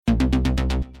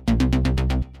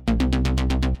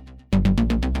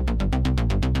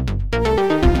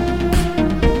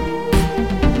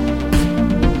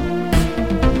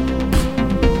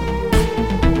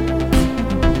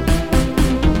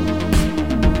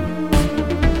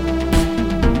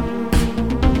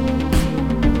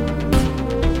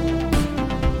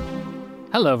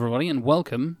everybody, and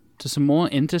welcome to some more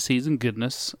inter-season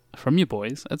goodness from your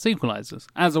boys at Sequelizers.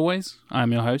 As always, I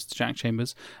am your host, Jack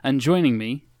Chambers, and joining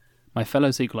me, my fellow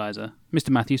Sequelizer,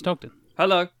 Mr. Matthew Stockton.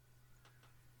 Hello.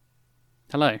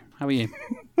 Hello, how are you?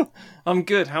 I'm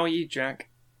good. How are you, Jack?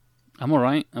 I'm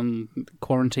alright. I'm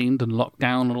quarantined and locked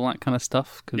down and all that kind of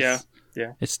stuff, because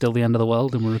it's still the end of the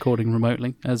world and we're recording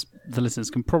remotely, as the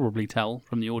listeners can probably tell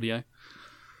from the audio.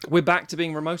 We're back to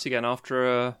being remote again after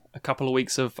a couple of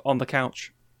weeks of on the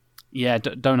couch. Yeah,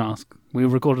 don't ask. We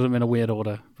recorded them in a weird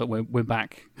order, but we're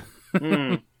back.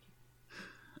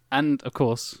 And, of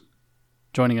course,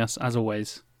 joining us, as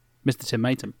always, Mr. Tim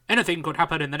Matum. Anything could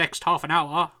happen in the next half an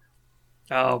hour.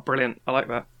 Oh, brilliant. I like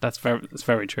that. That's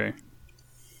very true.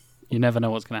 You never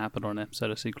know what's going to happen on an episode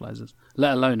of Sequelizers,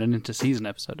 let alone an inter-season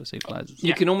episode of Sequelizers.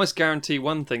 You can almost guarantee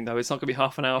one thing, though. It's not going to be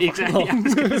half an hour Exactly. long.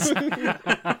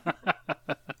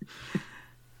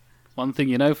 One thing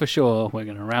you know for sure, we're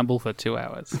going to ramble for 2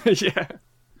 hours. Yeah.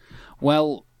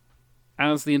 Well,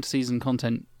 as the inter-season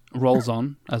content rolls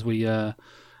on, as we, for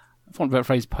want of a better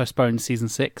phrase, postpone Season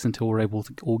 6 until we're able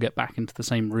to all get back into the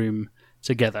same room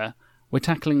together, we're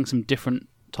tackling some different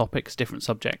topics, different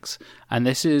subjects, and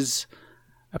this is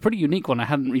a pretty unique one I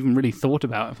hadn't even really thought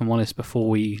about, if I'm honest, before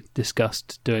we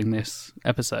discussed doing this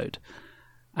episode.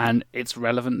 And it's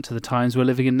relevant to the times we're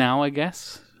living in now, I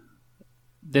guess.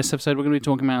 This episode we're going to be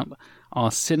talking about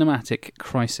our Cinematic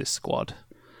Crisis Squad.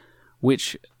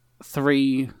 Which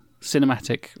 3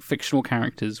 cinematic fictional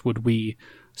characters would we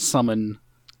summon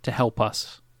to help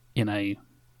us in a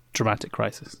dramatic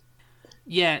crisis?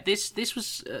 Yeah, this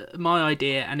was my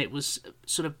idea, and it was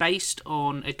sort of based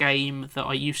on a game that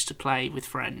I used to play with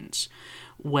friends,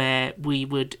 where we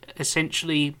would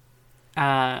essentially...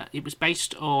 it was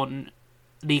based on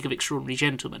League of Extraordinary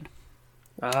Gentlemen.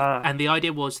 And the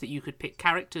idea was that you could pick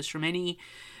characters from any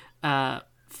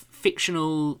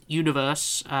fictional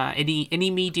universe, any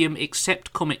medium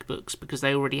except comic books, because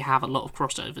they already have a lot of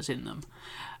crossovers in them.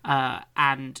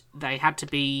 And they had to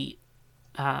be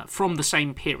from the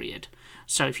same period.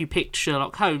 So if you picked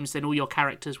Sherlock Holmes, then all your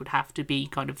characters would have to be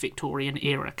kind of Victorian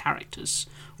era characters.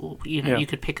 Or, you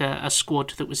could pick a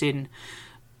squad that was in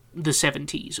the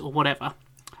 70s or whatever.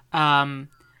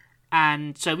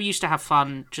 And so we used to have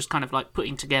fun just kind of like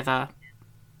putting together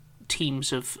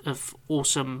teams of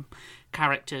awesome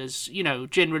characters,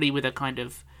 generally with a kind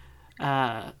of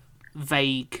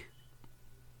vague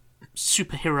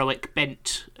superheroic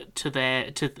bent to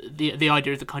the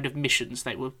idea of the kind of missions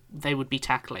they would be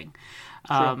tackling.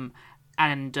 Sure.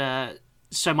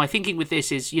 So my thinking with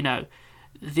this is,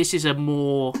 this is a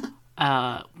more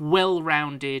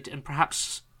well-rounded and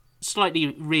perhaps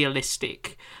slightly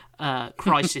realistic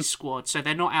crisis squad. So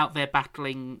they're not out there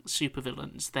battling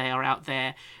supervillains. They are out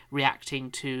there reacting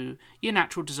to your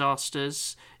natural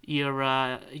disasters, your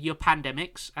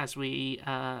pandemics, as we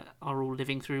are all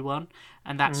living through one,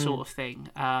 and that sort of thing.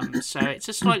 So it's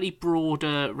a slightly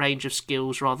broader range of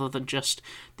skills rather than just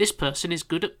this person is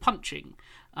good at punching.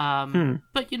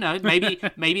 But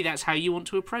maybe that's how you want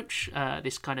to approach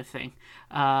this kind of thing.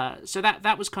 So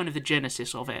that was kind of the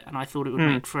genesis of it, and I thought it would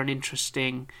make for an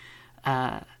interesting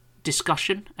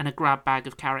discussion and a grab bag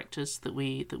of characters that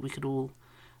we could all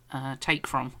take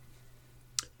from.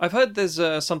 I've heard there's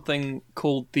something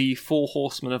called the 4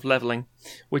 Horsemen of Leveling,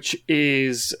 which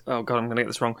is... Oh, God, I'm going to get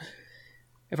this wrong.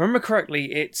 If I remember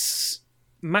correctly, it's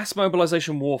mass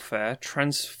mobilization warfare,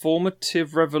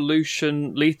 transformative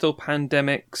revolution, lethal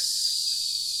pandemics...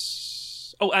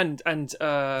 Oh, and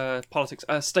politics.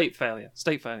 State failure.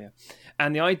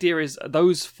 And the idea is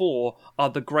those 4 are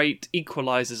the great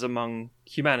equalizers among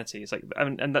humanity. It's like,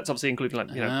 and that's obviously including, like,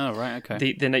 Oh, right,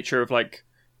 okay. the nature of, like,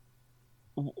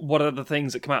 what are the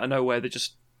things that come out of nowhere that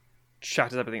just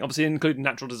shatters everything? Obviously, including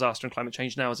natural disaster and climate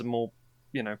change now is a more,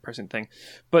 present thing.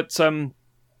 But,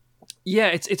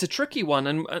 it's a tricky one.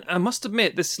 And I must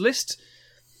admit, this list,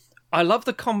 I love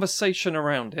the conversation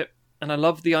around it. And I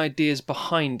love the ideas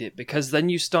behind it, because then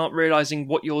you start realizing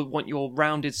what you want your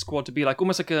rounded squad to be like,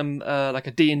 almost like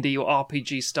a D&D or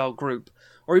RPG style group,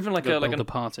 or even like a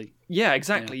party. Yeah,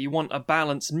 exactly. Yeah. You want a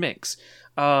balanced mix,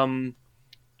 and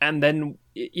then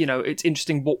it's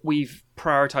interesting what we've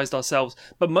prioritized ourselves.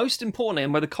 But most importantly,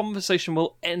 and where the conversation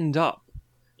will end up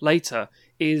later,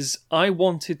 is I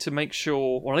wanted to make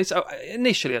sure, or at least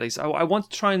initially, I wanted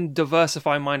to try and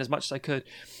diversify mine as much as I could.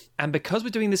 And because we're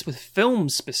doing this with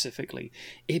films specifically,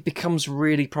 it becomes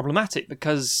really problematic,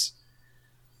 because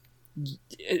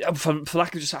for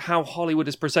lack of just how Hollywood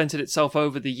has presented itself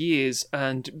over the years,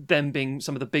 and them being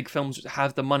some of the big films that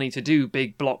have the money to do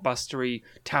big blockbustery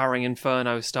towering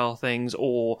inferno style things,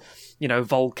 or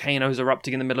volcanoes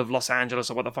erupting in the middle of Los Angeles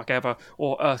or what the fuck ever,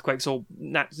 or earthquakes, or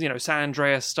San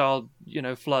Andreas style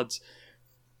floods.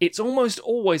 It's almost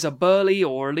always a burly,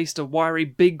 or at least a wiry,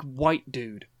 big white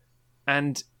dude.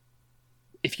 And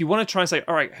if you want to try and say,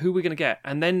 all right, who are we going to get?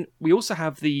 And then we also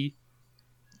have the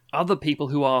other people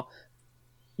who are,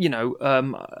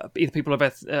 either people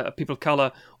of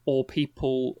color or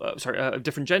people, of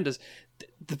different genders.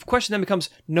 The question then becomes,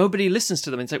 nobody listens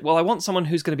to them and say, well, I want someone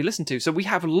who's going to be listened to. So we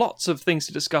have lots of things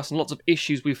to discuss and lots of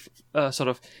issues we've sort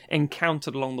of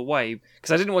encountered along the way.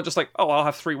 Because I didn't want just like, oh, I'll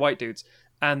have 3 white dudes.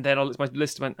 And then I looked at my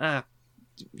list and went,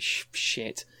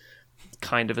 shit.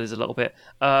 Kind of is a little bit.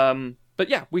 But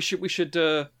yeah, we should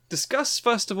discuss,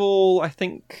 first of all, I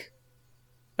think,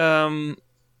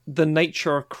 the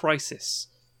nature of crisis,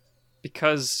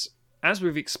 because as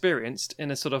we've experienced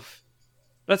in a sort of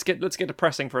let's get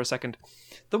depressing for a second,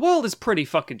 the world is pretty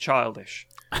fucking childish,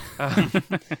 and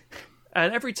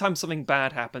every time something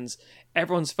bad happens,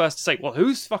 everyone's first to say, well,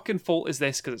 whose fucking fault is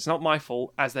this, because it's not my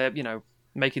fault, as they're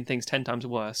making things 10 times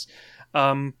worse,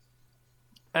 and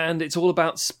it's all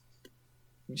about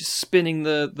just spinning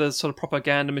the sort of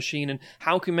propaganda machine, and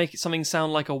how can we make something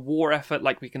sound like a war effort,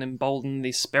 like we can embolden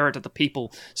the spirit of the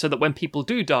people, so that when people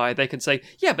do die, they can say,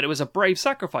 yeah, but it was a brave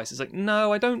sacrifice. It's like,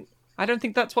 no, I don't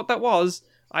think that's what that was.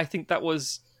 I think that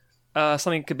was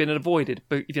something that could have been avoided,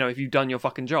 but if you've done your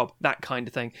fucking job, that kind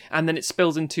of thing. And then it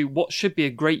spills into what should be a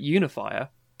great unifier,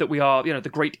 that we are, the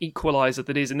great equalizer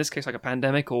that is, in this case, like a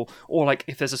pandemic, or like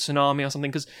if there's a tsunami or something,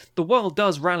 because the world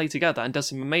does rally together and does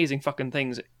some amazing fucking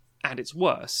things at its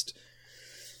worst.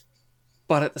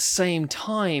 But at the same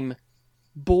time,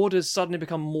 borders suddenly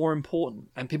become more important,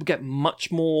 and people get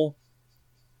much more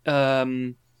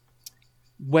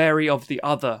wary of the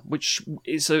other, which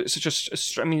is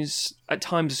just, I mean, it's at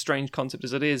times a strange concept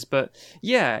as it is, but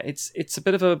yeah, it's a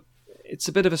bit of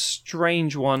a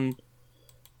strange one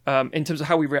in terms of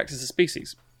how we react as a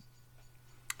species.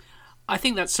 I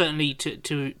think that's certainly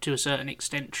to a certain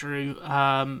extent true.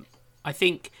 I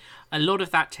think a lot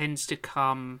of that tends to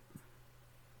come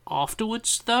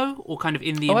afterwards, though, or kind of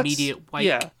in the immediate wake.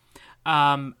 Yeah.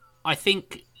 I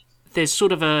think there's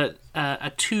sort of a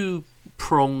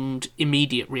two-pronged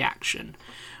immediate reaction,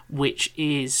 which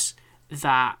is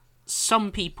that some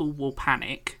people will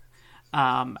panic,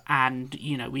 and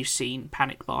we've seen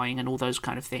panic buying and all those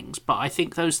kind of things. But I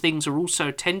think those things are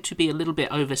also tend to be a little bit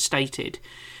overstated,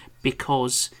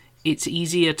 because it's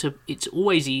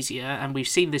always easier, and we've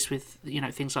seen this with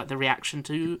things like the reaction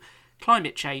to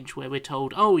climate change, where we're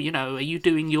told, oh, are you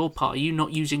doing your part? Are you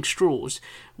not using straws?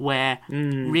 Where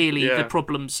really the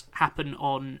problems happen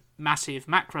on massive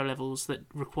macro levels that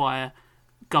require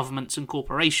governments and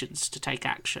corporations to take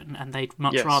action, and they'd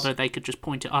much rather they could just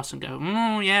point at us and go,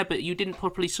 oh yeah, but you didn't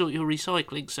properly sort your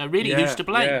recycling, so really who's to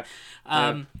blame?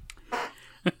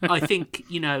 I think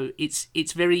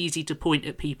it's very easy to point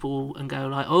at people and go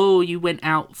like, oh, you went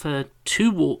out for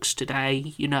 2 walks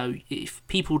today, if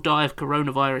people die of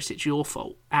coronavirus, it's your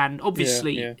fault. And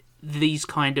obviously these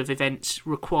kind of events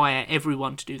require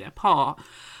everyone to do their part,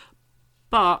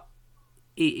 but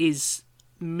it is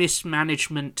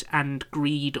mismanagement and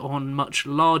greed on much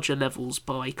larger levels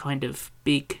by kind of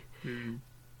big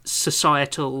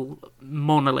societal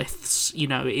monoliths.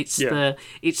 It's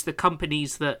the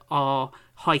companies that are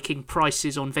hiking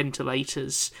prices on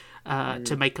ventilators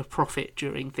to make a profit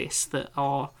during this that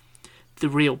are the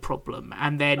real problem.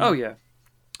 And then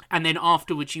and then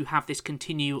afterwards you have this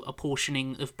continued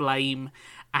apportioning of blame,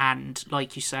 and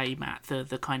like you say, Matt,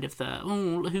 the kind of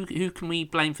who can we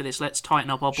blame for this? Let's tighten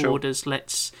up our borders.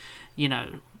 Let's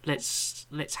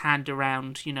hand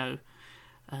around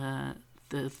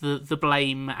the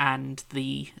blame and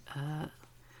the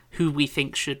who we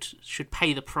think should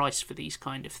pay the price for these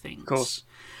kind of things. Of course.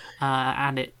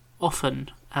 And it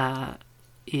often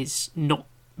is not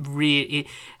really...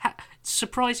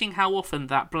 surprising how often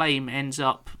that blame ends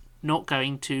up not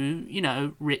going to,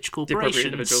 rich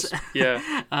corporations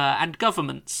and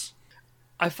governments.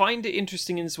 I find it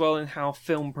interesting as well in how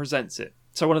film presents it.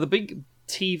 So one of the big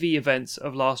TV events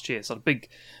of last year, sort of big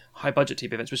high-budget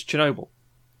TV events, was Chernobyl.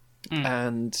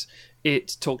 And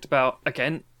it talked about,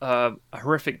 again, a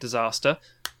horrific disaster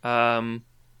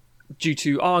due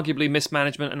to arguably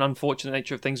mismanagement and unfortunate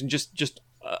nature of things, and just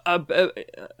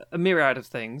a myriad of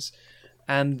things.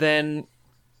 And then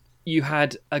you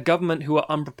had a government who were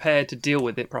unprepared to deal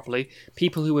with it properly,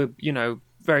 people who were,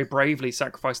 very bravely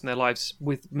sacrificing their lives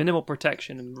with minimal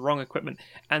protection and wrong equipment,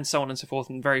 and so on and so forth,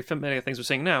 and very familiar things we're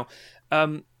seeing now.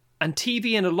 And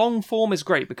TV in a long form is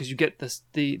great because you get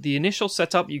the initial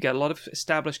setup, you get a lot of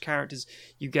established characters,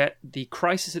 you get the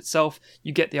crisis itself,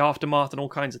 you get the aftermath and all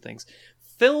kinds of things.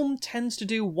 Film tends to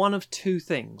do one of two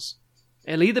things.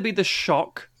 It'll either be the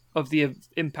shock of the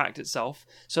impact itself,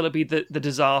 so it'll be the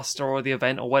disaster or the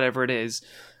event or whatever it is.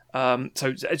 So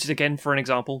just again, for an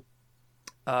example,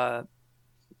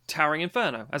 Towering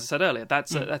Inferno, as I said earlier,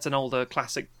 that's an older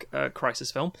classic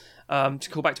crisis film. To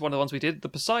call back to one of the ones we did, the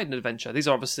Poseidon Adventure. These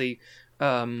are obviously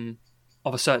of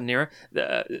a certain era.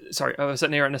 Of a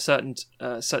certain era and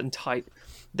a certain type.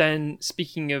 Then,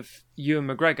 speaking of Ewan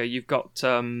McGregor, you've got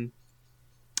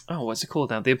what's it called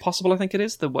now? The Impossible, I think it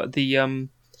is. The one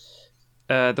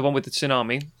with the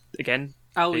tsunami again.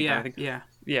 Oh yeah, I think.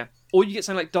 Yeah. Or you get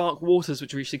something like Dark Waters,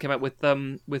 which recently came out with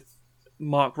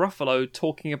Mark Ruffalo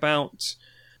talking about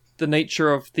the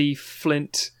nature of the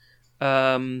Flint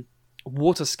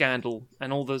water scandal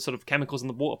and all the sort of chemicals in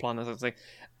the water plant and everything.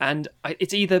 And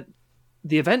it's either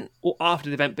the event or after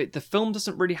the event, but the film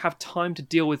doesn't really have time to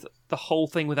deal with the whole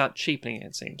thing without cheapening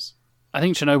it seems. I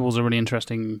think Chernobyl's a really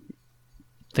interesting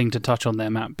thing to touch on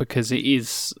there, Matt, because it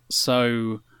is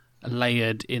so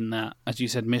layered in that, as you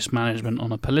said, mismanagement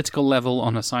on a political level,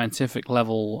 on a scientific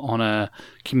level, on a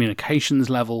communications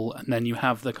level, and then you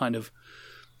have the kind of,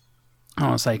 I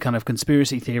want to say, kind of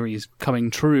conspiracy theories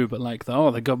coming true, but like,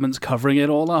 the government's covering it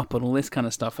all up and all this kind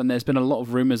of stuff. And there's been a lot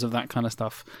of rumours of that kind of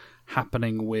stuff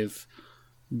happening with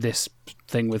this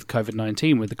thing with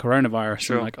COVID-19, with the coronavirus.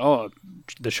 Sure. And like,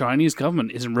 the Chinese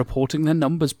government isn't reporting their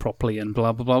numbers properly and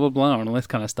blah, blah, blah, blah, blah, and all this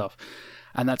kind of stuff.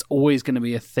 And that's always going to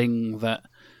be a thing that,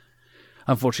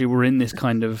 unfortunately, we're in this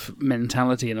kind of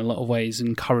mentality in a lot of ways,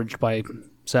 encouraged by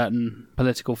certain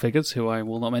political figures, who I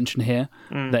will not mention here,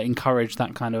 that encourage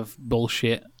that kind of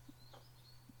bullshit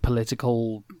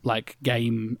political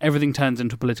game. Everything turns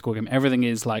into a political game. Everything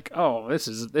is like, this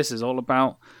is all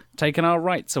about taking our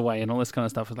rights away and all this kind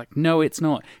of stuff. It's like, no, it's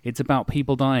not. It's about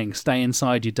people dying. Stay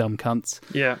inside, you dumb cunts.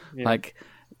 Yeah.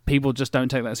 People just don't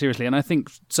take that seriously. And I think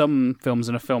some films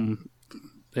in a film,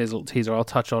 there's a little teaser I'll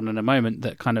touch on in a moment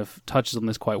that kind of touches on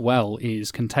this quite well,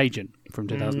 is Contagion from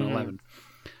 2011.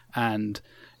 And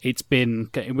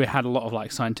we had a lot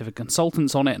of scientific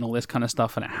consultants on it and all this kind of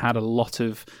stuff, and it had a lot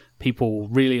of people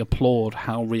really applaud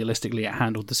how realistically it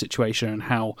handled the situation, and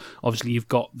how obviously you've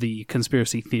got the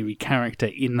conspiracy theory character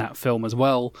in that film as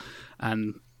well,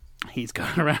 and he's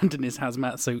going around in his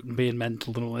hazmat suit and being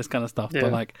mental and all this kind of stuff. Yeah.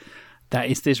 But that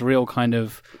is this real kind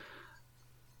of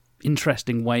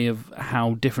interesting way of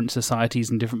how different societies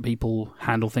and different people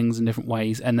handle things in different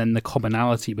ways, and then the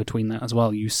commonality between that as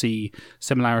well. You see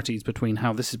similarities between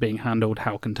how this is being handled,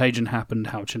 how Contagion happened,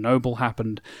 how Chernobyl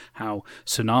happened, how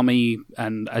tsunami,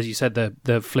 and as you said,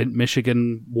 the Flint,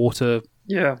 Michigan water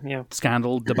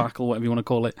scandal, debacle, whatever you want to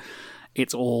call it.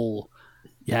 It's all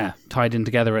tied in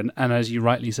together, and as you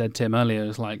rightly said, Tim, earlier,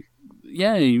 it's like,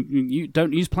 you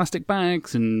don't use plastic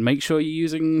bags and make sure you're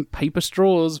using paper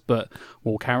straws, but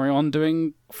we'll carry on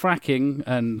doing fracking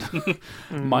and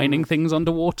mining things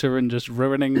underwater and just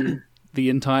ruining the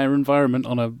entire environment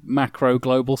on a macro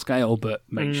global scale, but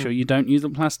make sure you don't use a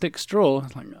plastic straw.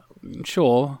 It's like,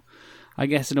 sure, I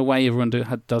guess in a way everyone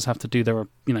does have to do their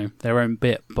own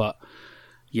bit, but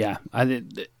I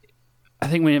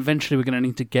think eventually we're going to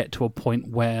need to get to a point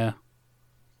where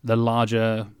the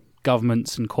larger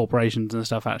governments and corporations and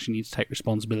stuff actually need to take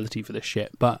responsibility for this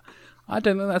shit. But I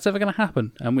don't think that's ever going to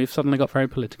happen, and we've suddenly got very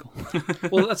political.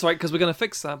 Well, that's right, because we're going to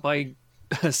fix that by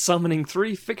summoning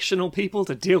 3 fictional people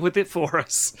to deal with it for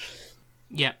us.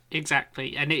 Yeah,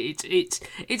 exactly. And it's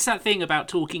that thing about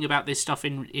talking about this stuff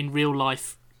in real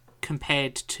life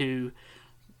compared to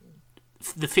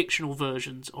the fictional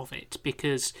versions of it,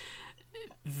 because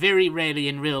very rarely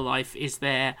in real life is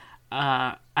there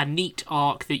a neat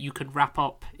arc that you can wrap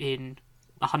up in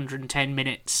 110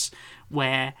 minutes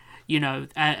where,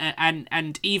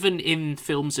 and even in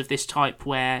films of this type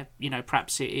where,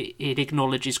 perhaps it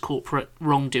acknowledges corporate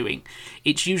wrongdoing,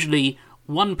 it's usually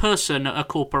one person at a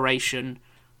corporation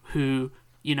who,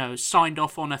 signed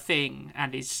off on a thing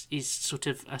and is sort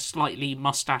of a slightly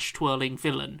mustache twirling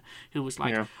villain who was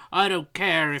like, I don't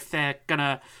care if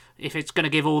it's gonna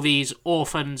give all these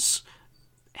orphans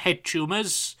head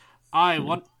tumours. I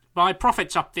want my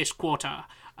profits up this quarter.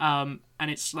 And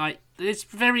it's like, it's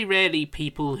very rarely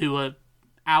people who are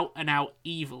out and out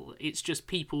evil. It's just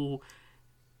people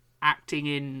acting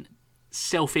in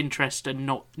self-interest and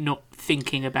not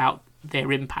thinking about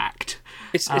their impact.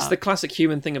 It's the classic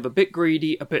human thing of a bit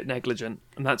greedy, a bit negligent,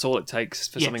 and that's all it takes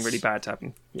for something really bad to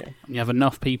happen. Yeah, you have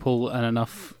enough people and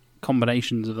enough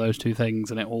combinations of those two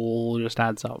things, and it all just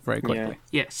adds up very quickly.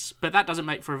 Yes, but that doesn't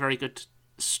make for a very good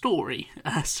story,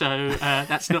 so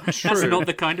that's not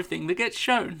the kind of thing that gets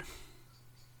shown.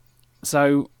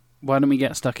 So why don't we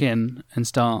get stuck in and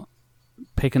start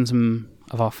picking some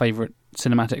of our favourite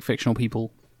cinematic fictional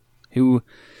people who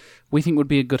we think would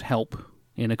be a good help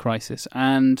in a crisis.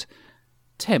 And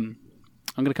Tim,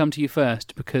 I'm going to come to you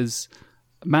first because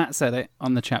Matt said it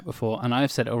on the chat before, and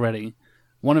I've said it already.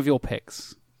 One of your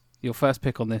picks, your first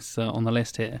pick on this on the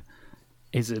list here,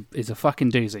 is a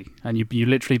fucking doozy, and you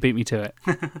literally beat me to it.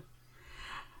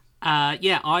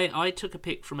 I took a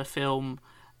pick from a film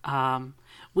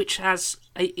which has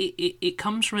it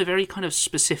comes from a very kind of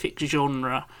specific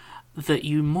genre that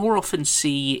you more often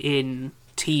see in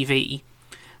TV,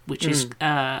 which is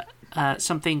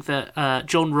something that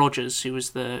John Rogers, who was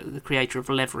the creator of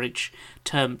Leverage,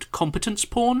 termed competence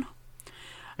porn.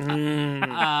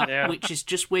 Which is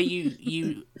just where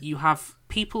you have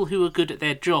people who are good at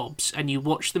their jobs and you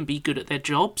watch them be good at their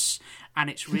jobs, and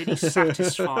it's really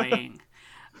satisfying.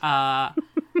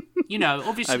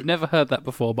 Obviously I've never heard that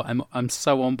before, but I'm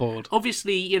so on board.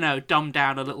 Obviously, dumbed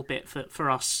down a little bit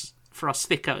for us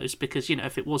thickos, because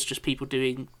if it was just people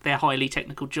doing their highly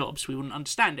technical jobs, we wouldn't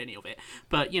understand any of it.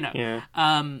 But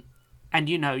and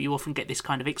you often get this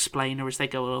kind of explainer as they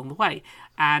go along the way.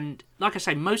 And like I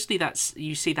say, mostly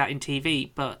you see that in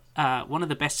TV, but one of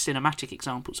the best cinematic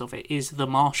examples of it is The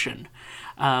Martian,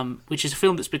 which is a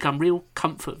film that's become real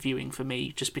comfort viewing for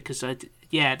me, just because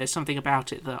there's something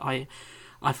about it that I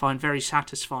find very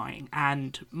satisfying.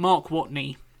 And Mark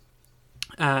Watney,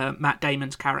 Matt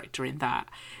Damon's character in that,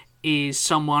 is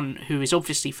someone who is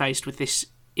obviously faced with this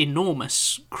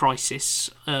enormous crisis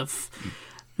of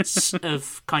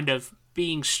kind of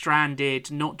being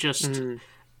stranded, not just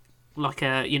like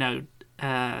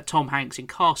Tom Hanks in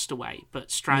Castaway, but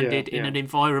stranded in an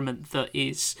environment that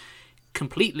is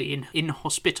completely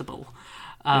inhospitable,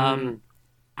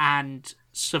 and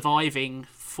surviving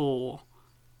for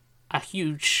a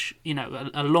huge,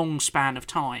 a long span of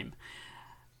time.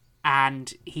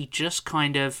 And he just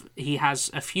he has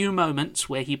a few moments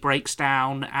where he breaks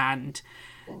down and,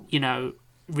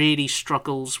 really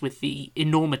struggles with the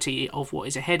enormity of what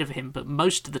is ahead of him. But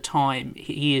most of the time,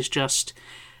 he is just,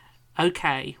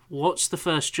 okay, what's the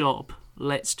first job?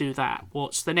 Let's do that.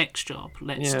 What's the next job?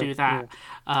 Let's do that.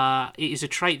 Yeah. It is a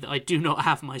trait that I do not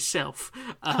have myself,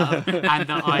 and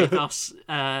that I thus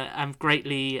am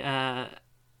greatly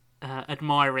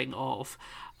admiring of.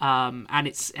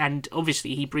 And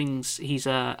obviously he's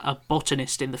a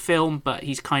botanist in the film, but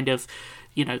he's kind of,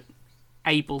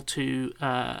 able to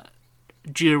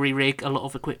jury rig a lot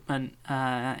of equipment,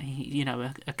 a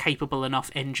capable enough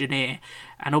engineer,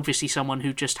 and obviously someone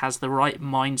who just has the right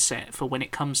mindset for when it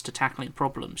comes to tackling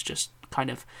problems. Just kind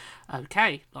of,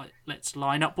 okay, like, let's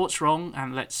line up what's wrong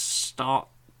and let's start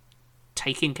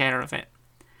taking care of it.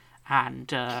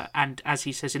 And as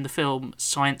he says in the film,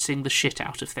 sciencing the shit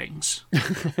out of things.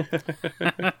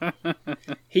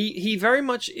 He very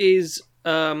much is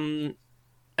an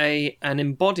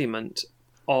embodiment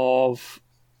of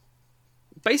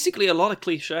basically a lot of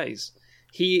cliches.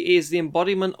 He is the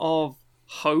embodiment of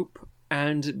hope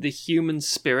and the human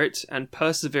spirit and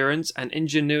perseverance and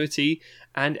ingenuity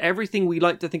and everything we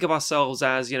like to think of ourselves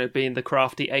as, being the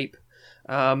crafty ape.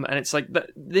 And it's like,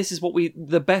 this is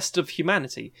the best of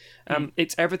humanity.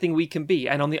 It's everything we can be.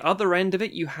 And on the other end of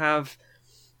it, you have,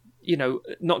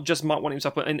 not just Mark Watney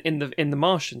himself, but in the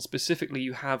Martian specifically,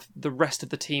 you have the rest of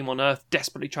the team on Earth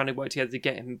desperately trying to work together to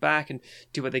get him back and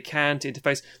do what they can to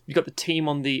interface. You've got the team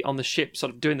on the ship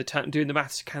sort of doing the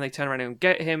maths. Can they turn around and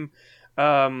get him?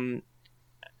 And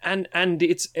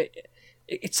it's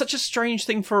such a strange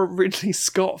thing for a Ridley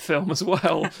Scott film as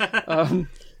well,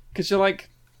 because you're like,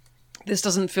 this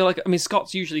doesn't feel like... I mean,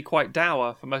 Scott's usually quite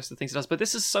dour for most of the things he does, but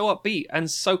this is so upbeat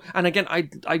and again,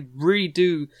 I really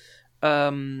do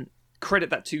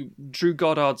credit that to Drew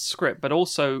Goddard's script, but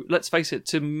also, let's face it,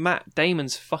 to Matt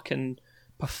Damon's fucking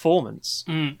performance.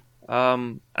 And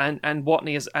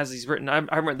Watney, as he's written, I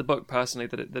haven't read the book personally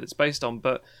that it's based on,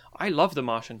 but I love The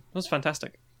Martian. It was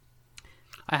fantastic.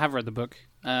 I have read the book,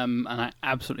 and I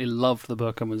absolutely loved the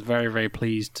book and was very, very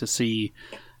pleased to see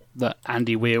that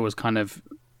Andy Weir was kind of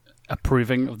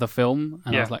approving of the film,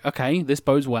 and I was like, okay, this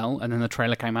bodes well. And then the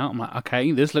trailer came out, I'm like,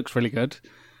 okay, this looks really good.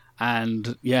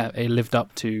 And yeah, it lived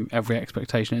up to every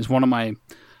expectation. It's one of my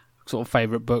sort of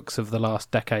favourite books of the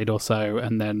last decade or so,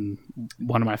 and then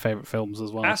one of my favourite films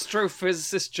as well.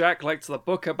 Astrophysicist Jack likes the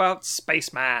book about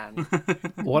Spaceman.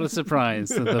 What a surprise.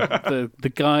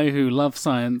 The guy who loves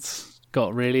science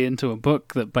got really into a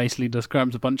book that basically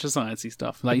describes a bunch of sciencey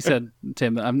stuff. Like you said,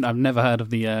 Tim, I've never heard of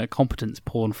the competence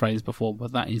porn phrase before,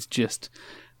 but that is just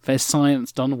there's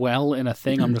science done well in a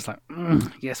thing, I'm just like,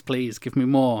 yes, please, give me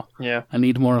more. Yeah. I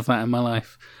need more of that in my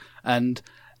life. And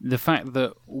the fact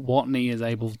that Watney is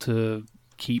able to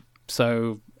keep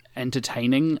so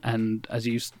entertaining, and as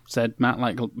you said, Matt,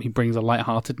 like he brings a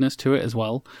lightheartedness to it as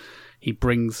well. He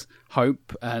brings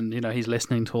hope, and he's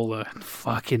listening to all the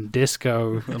fucking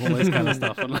disco and all this kind of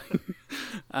stuff,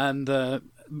 and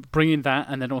bringing that,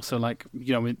 and then also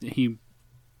he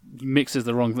mixes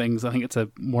the wrong things. I think it's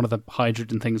one of the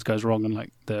hydrogen things goes wrong, and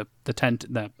like the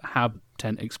hab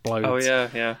tent explodes. Oh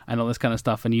yeah, and all this kind of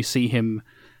stuff, and you see him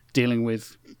dealing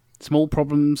with small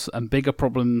problems and bigger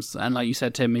problems, and like you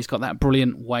said, Tim, he's got that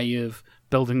brilliant way of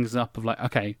building things up of like,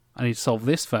 okay, I need to solve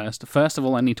this first. First of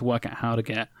all, I need to work out how to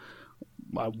get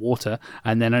water,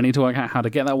 and then I need to work out how to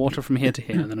get that water from here to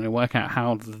here, and then I work out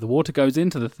how the water goes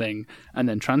into the thing and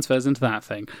then transfers into that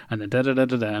thing, and then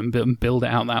and build it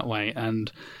out that way.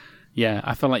 And yeah,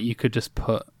 I feel like you could just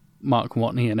put Mark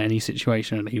Watney in any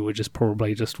situation and he would just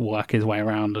probably just work his way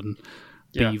around and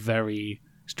be very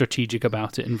strategic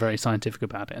about it and very scientific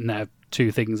about it. And they're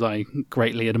two things I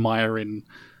greatly admire in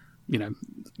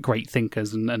great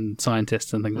thinkers and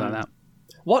scientists and things like that.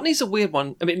 Watney's a weird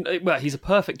one. I mean, well, he's a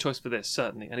perfect choice for this,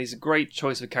 certainly, and he's a great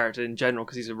choice of character in general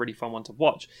because he's a really fun one to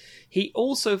watch. He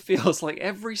also feels like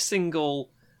every single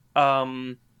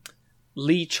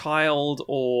Lee Child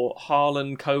or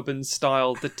Harlan Coben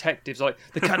style detectives, like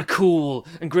they're kind of cool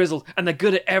and grizzled and they're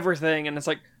good at everything, and it's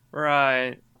like,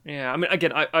 right, yeah. I mean,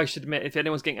 again, I should admit, if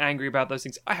anyone's getting angry about those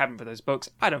things, I haven't read those books.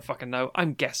 I don't fucking know.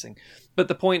 I'm guessing, but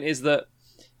the point is that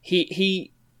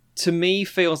he to me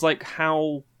feels like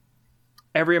how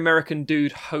every American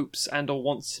dude hopes and or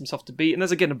wants himself to be. And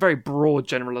there's, again, a very broad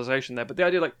generalization there, but the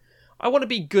idea, like, I want to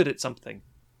be good at something.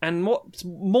 And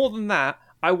more than that,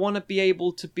 I want to be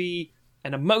able to be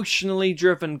an emotionally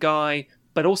driven guy,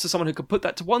 but also someone who can put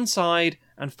that to one side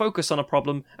and focus on a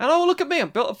problem. And, oh, look at me, I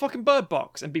built a fucking bird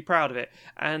box, and be proud of it.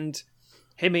 And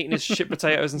him eating his shit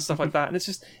potatoes and stuff like that. And it's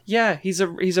just, yeah, he's a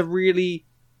really...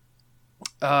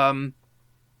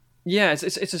 Yeah,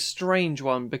 it's a strange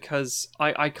one because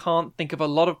I can't think of a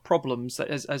lot of problems that,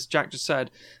 as Jack just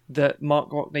said, that Mark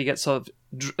Watney gets sort of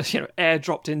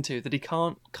airdropped into that he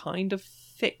can't kind of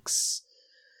fix.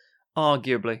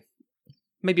 Arguably,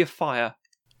 maybe a fire.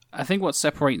 I think what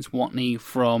separates Watney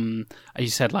from, as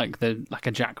you said, like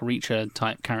a Jack Reacher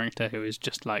type character who is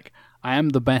just like, I am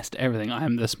the best at everything. I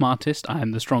am the smartest. I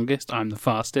am the strongest. I am the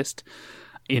fastest.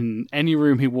 In any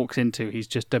room he walks into, he's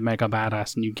just a mega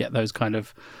badass, and you get those kind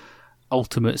of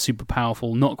ultimate super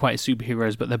powerful, not quite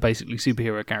superheroes, but they're basically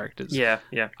superhero characters. Yeah.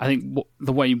 I think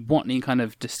the way Watney kind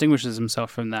of distinguishes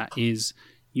himself from that is,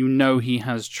 he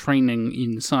has training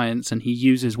in science and he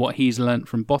uses what he's learnt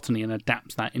from botany and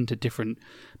adapts that into different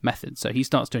methods. So he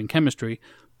starts doing chemistry.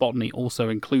 Botany also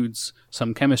includes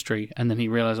some chemistry, and then he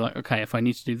realizes, like, okay, if I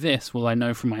need to do this, well, I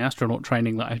know from my astronaut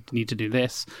training that I need to do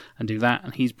this and do that,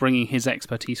 and he's bringing his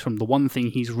expertise from the one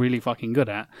thing he's really fucking good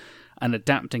at and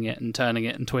adapting it and turning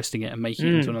it and twisting it and making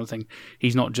it into another thing.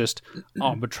 He's not just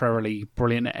arbitrarily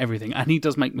brilliant at everything. And he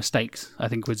does make mistakes, I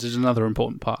think, which is another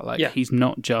important part. Like, he's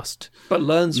not just but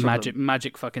learns from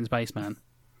magic fucking spaceman.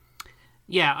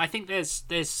 Yeah, I think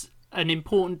there's an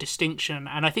important distinction,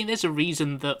 and I think there's a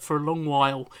reason that for a long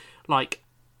while, like,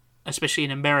 especially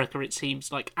in America, it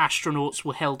seems like astronauts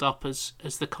were held up as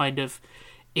the kind of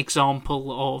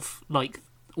example of, like,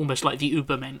 almost like the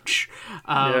Ubermensch.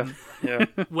 Yeah.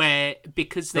 Where,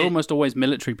 because they're almost always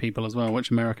military people as well, which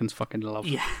Americans fucking love.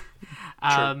 Yeah.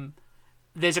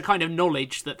 There's a kind of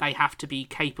knowledge that they have to be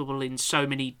capable in so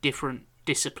many different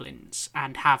disciplines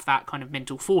and have that kind of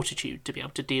mental fortitude to be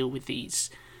able to deal with these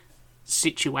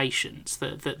situations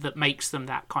that makes them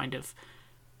that kind of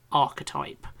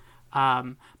archetype.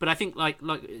 But I think, like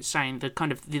saying, the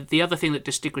kind of the other thing that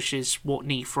distinguishes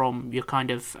Watney from your kind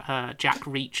of Jack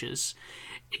Reachers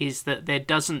is that there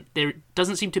doesn't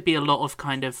seem to be a lot of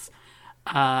kind of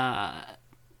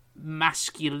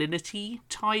masculinity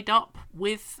tied up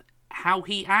with how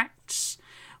he acts,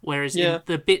 whereas in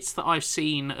the bits that I've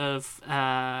seen of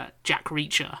Jack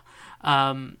Reacher,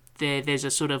 there's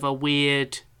a sort of a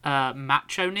weird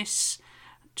macho-ness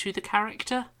to the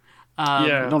character.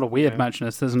 Not a weird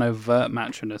macho-ness, there's an overt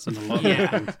macho-ness in a lot of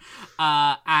things.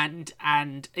 And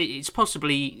it's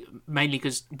possibly mainly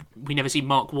because we never see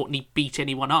Mark Watney beat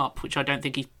anyone up, which I don't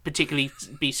think he'd particularly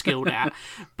be skilled at.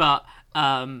 But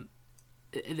there's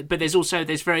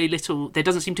very little, there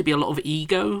doesn't seem to be a lot of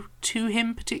ego to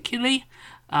him particularly.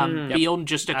 Beyond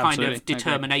just a kind of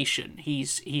determination.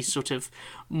 He's sort of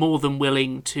more than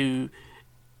willing to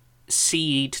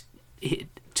cede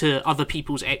to other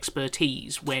people's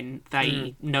expertise when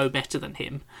they know better than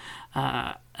him,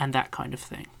 and that kind of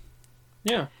thing.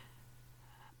 Yeah.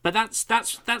 But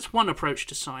that's one approach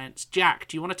to science. Jack,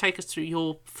 do you want to take us through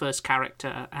your first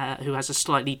character who has a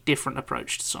slightly different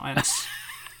approach to science?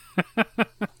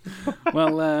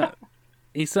 Well,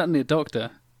 he's certainly a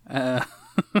doctor and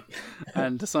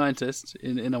a scientist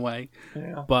in a way.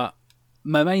 Yeah. But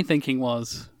my main thinking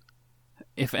was,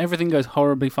 if everything goes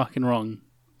horribly fucking wrong,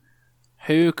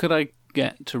 who could I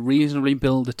get to reasonably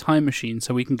build a time machine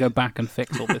so we can go back and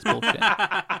fix all this bullshit?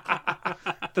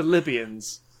 The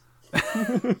Libyans.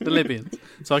 The Libyans.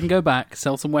 So I can go back,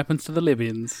 sell some weapons to the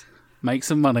Libyans, make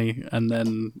some money, and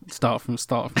then start from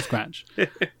scratch.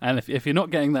 And if you're not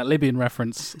getting that Libyan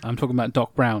reference, I'm talking about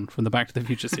Doc Brown from the Back to the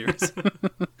Future series.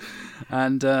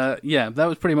 And yeah, that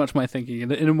was pretty much my thinking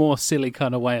in a more silly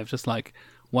kind of way of just like,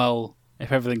 well,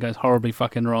 if everything goes horribly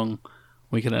fucking wrong,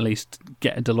 we can at least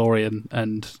get a DeLorean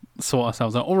and sort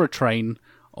ourselves out, or a train,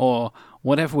 or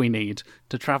whatever we need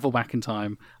to travel back in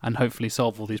time and hopefully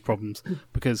solve all these problems,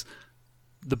 because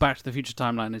the Back to the Future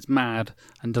timeline is mad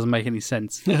and doesn't make any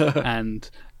sense and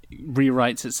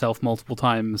rewrites itself multiple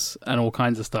times and all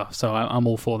kinds of stuff. So I'm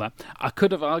all for that. I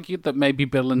could have argued that maybe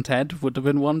Bill and Ted would have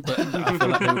been one, but I feel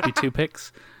like there would be two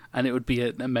picks, and it would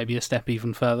be maybe a step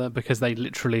even further, because they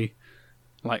literally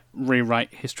like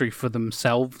rewrite history for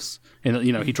themselves.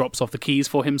 You know, he drops off the keys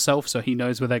for himself, so he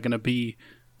knows where they're going to be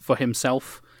for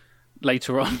himself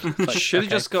later on. Like, should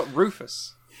have just got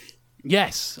Rufus.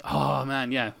 Yes. Oh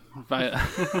man, yeah.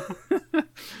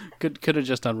 Could have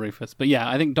just done Rufus, but yeah,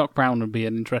 I think Doc Brown would be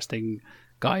an interesting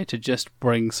guy to just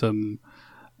bring some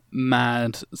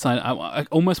mad science. I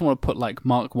almost want to put like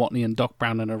Mark Watney and Doc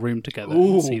Brown in a room together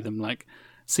and see them like.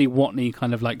 See Watney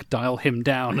kind of like dial him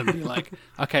down and be like,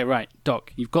 okay, right,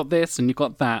 Doc, you've got this and you've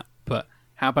got that, but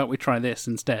how about we try this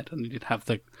instead? And you'd have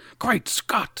the great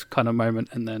Scott kind of moment,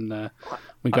 and then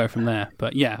we go from there.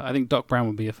 But yeah, I think Doc Brown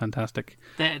would be a fantastic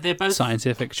they're both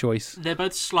scientific choice. They're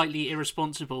both slightly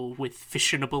irresponsible with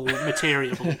fissionable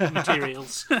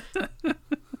materials.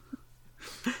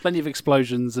 Plenty of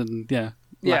explosions and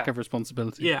lack of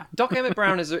responsibility. Yeah, Doc Emmett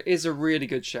Brown is a really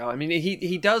good show. I mean,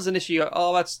 he does initially go,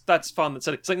 oh, that's fun. It's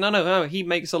like, no. He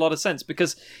makes a lot of sense,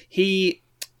 because he,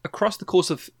 across the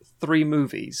course of 3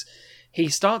 movies, he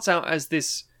starts out as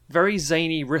this very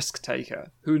zany risk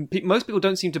taker who most people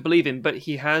don't seem to believe in, but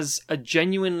he has a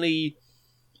genuinely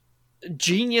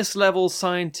genius level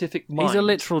scientific mind. He's a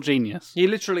literal genius. He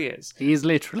literally is. He is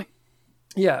literally.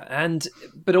 Yeah,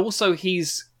 but also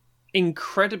he's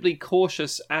incredibly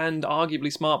cautious and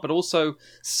arguably smart, but also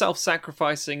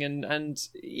self-sacrificing and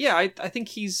yeah, I think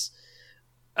he's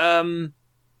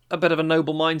a bit of a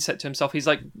noble mindset to himself. He's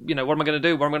like, what am I going to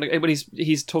do? When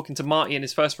he's talking to Marty in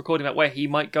his first recording about where he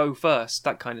might go first,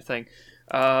 that kind of thing.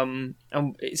 And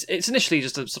it's initially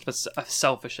just a sort of a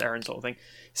selfish errand sort of thing.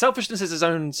 Selfishness is his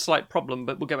own slight problem,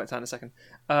 but we'll get back to that in a second.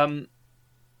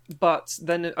 But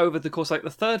then over the course of like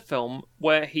the 3rd film,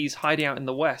 where he's hiding out in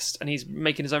the West and he's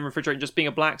making his own refrigerator and just being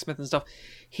a blacksmith and stuff,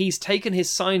 he's taken his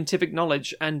scientific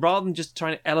knowledge, and rather than just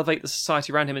trying to elevate the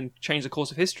society around him and change the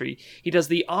course of history, he does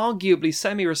the arguably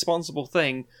semi-responsible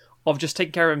thing of just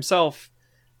taking care of himself,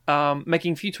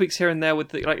 making a few tweaks here and there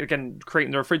with again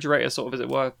creating the refrigerator sort of, as it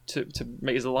were, to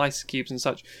make his ice cubes and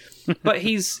such. But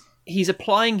he's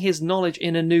applying his knowledge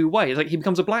in a new way. It's like he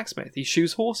becomes a blacksmith. He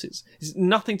shoes horses. It's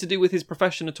nothing to do with his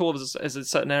profession at all as a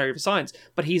certain area of science,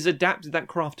 but he's adapted that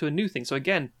craft to a new thing. So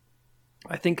again,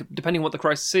 I think depending on what the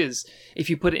crisis is, if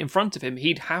you put it in front of him,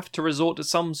 he'd have to resort to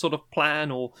some sort of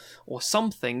plan or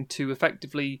something to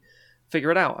effectively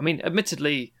figure it out. I mean,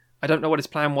 admittedly, I don't know what his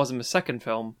plan was in the 2nd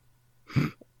film,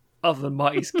 other than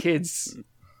Marty's kids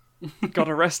got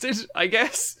arrested, I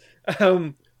guess.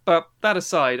 But that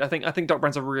aside, I think Doc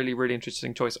Brown's a really, really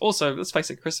interesting choice. Also, let's face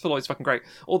it, Christopher Lloyd's fucking great.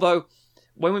 Although,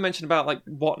 when we mentioned about like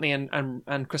Watney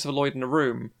and Christopher Lloyd in a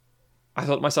room, I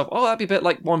thought to myself, oh, that'd be a bit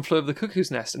like One Flew Over the Cuckoo's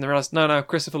Nest. And then I realised, no,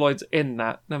 Christopher Lloyd's in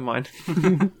that. Never mind.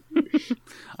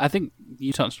 I think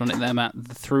you touched on it there, Matt.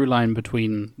 The through line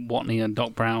between Watney and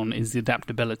Doc Brown is the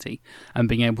adaptability and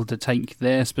being able to take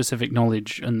their specific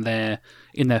knowledge and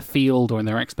in their field or in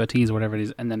their expertise or whatever it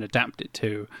is, and then adapt it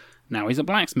to... Now he's a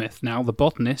blacksmith. Now the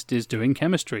botanist is doing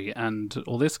chemistry and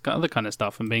all this other kind of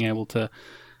stuff, and being able to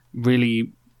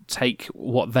really take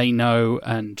what they know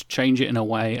and change it in a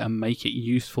way and make it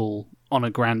useful on a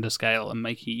grander scale and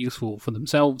make it useful for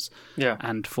themselves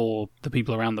and for the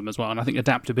people around them as well. And I think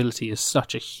adaptability is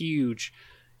such a huge,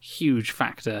 huge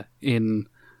factor in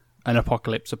an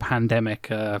apocalypse, a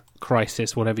pandemic, a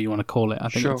crisis, whatever you want to call it. I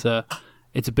think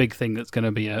it's a big thing that's going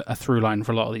to be a through line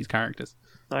for a lot of these characters.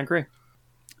 I agree.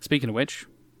 Speaking of which,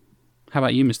 how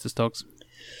about you, Mr. Stoggs?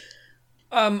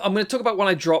 I'm going to talk about one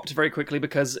I dropped very quickly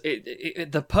because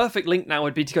the perfect link now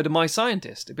would be to go to My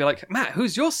Scientist. It'd be like, Matt,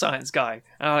 who's your science guy?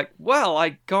 And I'm like, well,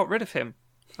 I got rid of him.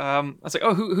 I was like,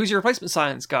 oh, who's your replacement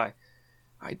science guy?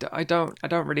 I don't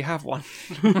really have one.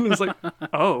 I was like,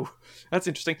 oh, that's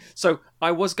interesting. So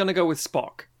I was going to go with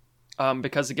Spock.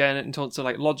 Because again, in terms of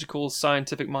like logical,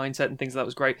 scientific mindset and things, that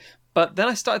was great. But then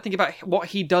I started thinking about what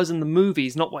he does in the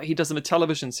movies, not what he does in the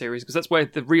television series, because that's where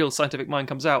the real scientific mind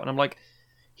comes out. And I'm like,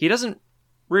 he doesn't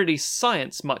really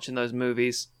science much in those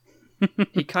movies.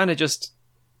 He kind of just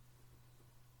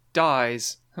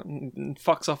dies and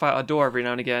fucks off out a door every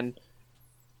now and again.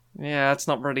 Yeah, that's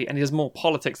not really, and he has more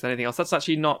politics than anything else. That's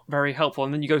actually not very helpful.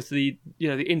 And then you go to the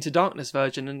the Into Darkness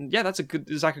version, and yeah, that's a good.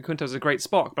 Zachary Quinto's a great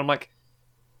Spock, but I'm like,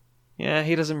 yeah,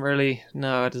 he doesn't really.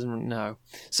 No, it doesn't. No.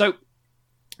 So,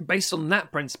 based on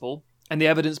that principle and the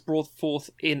evidence brought forth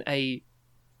in a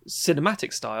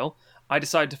cinematic style, I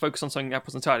decided to focus on something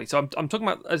else entirely. So I'm talking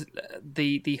about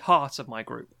the heart of my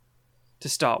group to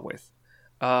start with,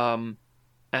 and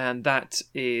that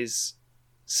is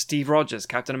Steve Rogers,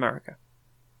 Captain America.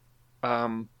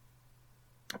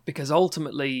 Because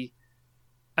ultimately,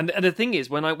 and the thing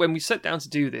is, when we sat down to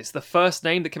do this, the first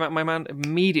name that came out of my mind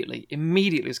immediately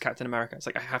was Captain America. It's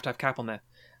like, I have to have Cap on there.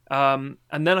 And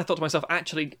then I thought to myself,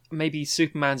 actually, maybe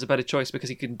Superman's a better choice because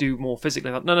he can do more physically.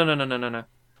 Like, no.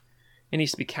 He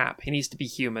needs to be Cap. He needs to be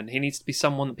human. He needs to be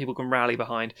someone that people can rally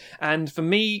behind. And for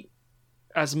me,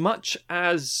 as much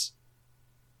as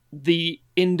the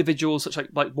individuals such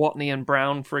like Watney and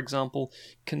Brown, for example,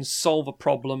 can solve a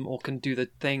problem or can do the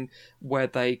thing where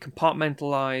they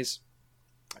compartmentalize,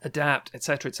 adapt,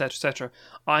 etc., etc., etc.,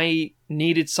 I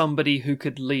needed somebody who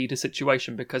could lead a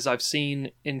situation, because I've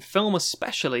seen in film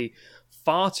especially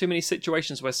far too many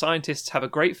situations where scientists have a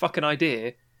great fucking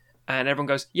idea and everyone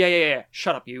goes, yeah,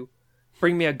 shut up you,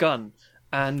 bring me a gun.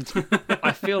 And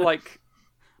I feel like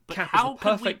Cap is the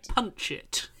perfect... How can we punch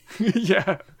it?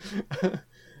 Yeah.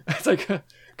 It's like,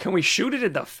 can we shoot it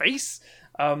in the face?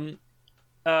 But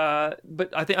I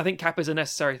think Cap is a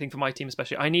necessary thing for my team,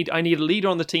 especially. I need a leader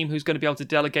on the team who's going to be able to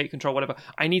delegate, control, whatever.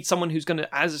 I need someone who's going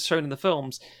to, as is shown in the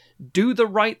films, do the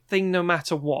right thing no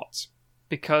matter what.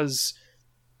 Because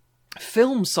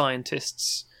film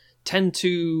scientists tend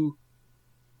to...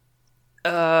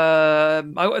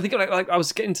 I think like I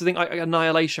was getting to think like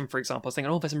Annihilation, for example. I was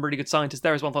thinking, there's some really good scientists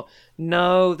there as well. I thought,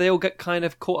 no, they all get kind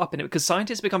of caught up in it because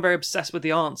scientists become very obsessed with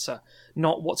the answer,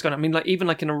 not what's going on. I mean, like even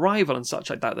like in Arrival and such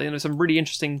like that, some really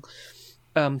interesting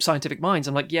scientific minds.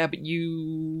 I'm like, yeah, but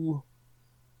you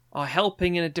are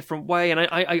helping in a different way, and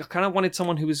I kind of wanted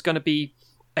someone who was going to be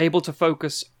able to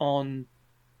focus on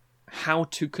how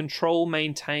to control,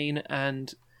 maintain,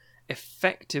 and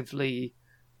effectively.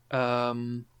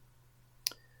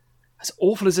 As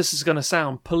awful as this is going to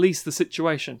sound, police the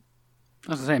situation.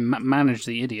 I was going to say, manage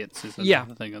the idiots is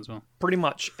the thing as well. Pretty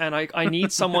much. And I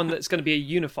need someone that's going to be a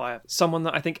unifier, someone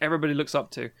that I think everybody looks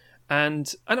up to.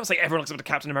 And I don't say everyone looks up to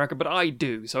Captain America, but I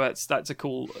do. So that's a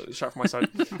cool shout from my side.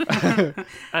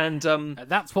 And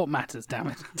that's what matters, damn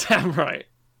it. Damn right.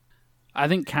 I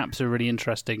think Cap's a really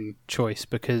interesting choice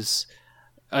because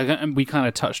and we kind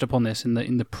of touched upon this in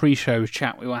the pre-show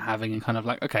chat we were having, and kind of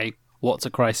like, okay, what's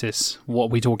a crisis? What are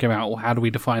we talking about? Or how do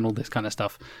we define all this kind of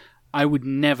stuff? I would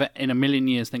never in a million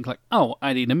years think like, oh,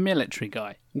 I need a military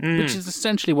guy, which is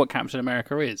essentially what Captain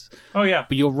America is. Oh, yeah.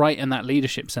 But you're right in that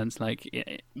leadership sense. Like,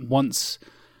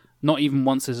 not even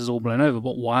once this is all blown over,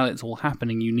 but while it's all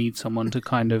happening, you need someone to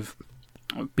kind of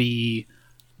be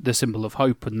the symbol of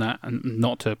hope and that, and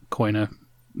not to coin a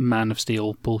Man of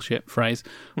Steel bullshit phrase,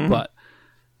 but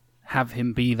have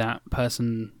him be that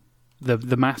person...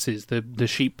 The masses, the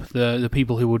sheep, the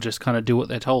people who will just kind of do what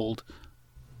they're told,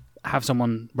 have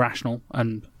someone rational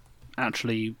and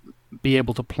actually be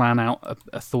able to plan out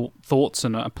thoughts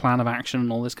and a plan of action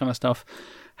and all this kind of stuff.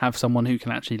 Have someone who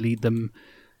can actually lead them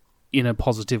in a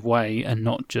positive way and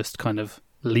not just kind of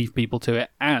leave people to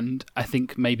it. And I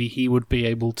think maybe he would be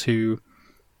able to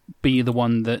be the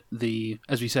one that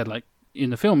as we said, like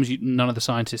in the films, none of the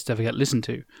scientists ever get listened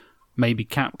to. Maybe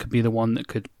Cap could be the one that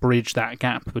could bridge that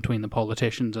gap between the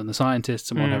politicians and the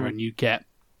scientists and whatever, and you get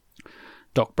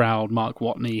Doc Brown, Mark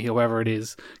Watney, whoever it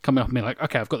is, coming up and being like,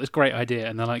 okay, I've got this great idea,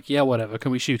 and they're like, yeah, whatever,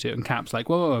 can we shoot it? And Cap's like,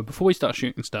 whoa, before we start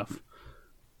shooting stuff,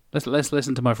 let's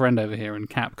listen to my friend over here, and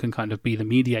Cap can kind of be the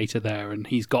mediator there, and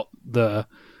he's got the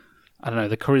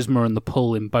charisma and the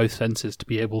pull in both senses to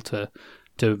be able to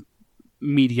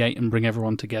mediate and bring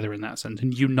everyone together in that sense,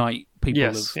 and unite people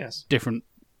of different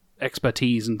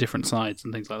expertise and different sides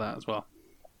and things like that as well.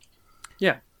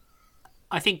 Yeah.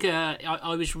 I think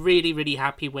I was really, really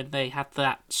happy when they had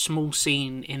that small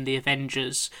scene in the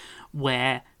Avengers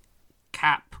where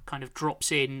Cap kind of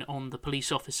drops in on the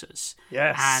police officers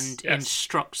Yes, and yes. That's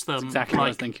instructs them exactly what I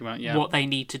was thinking about. Yeah. what they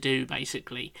need to do,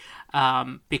 basically,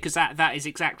 because that is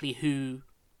exactly who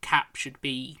Cap should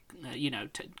be.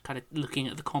 Kind of looking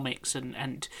at the comics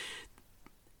and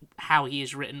how he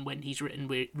is written when he's written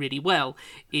really well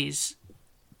is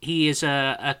he is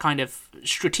a kind of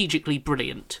strategically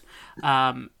brilliant,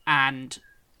 but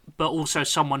also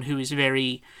someone who is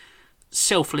very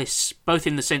selfless, both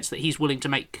in the sense that he's willing to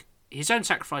make his own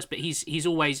sacrifice, but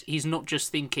he's not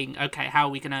just thinking, okay, how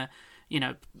are we gonna,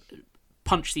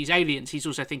 punch these aliens? He's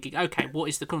also thinking, okay, what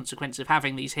is the consequence of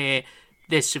having these here?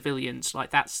 There's civilians, like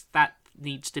that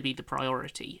needs to be the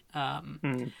priority.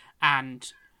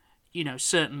 And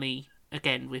certainly,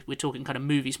 again, we're talking kind of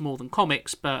movies more than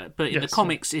comics, but in the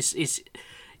comics is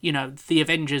the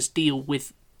Avengers deal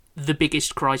with the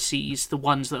biggest crises, the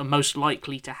ones that are most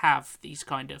likely to have these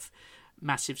kind of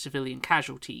massive civilian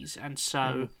casualties, and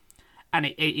so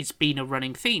and it's been a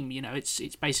running theme.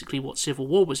 It's basically what Civil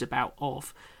War was about,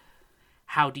 of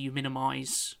how do you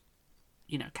minimize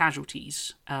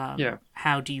casualties,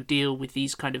 how do you deal with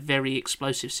these kind of very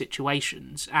explosive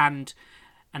situations, and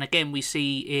again we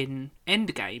see in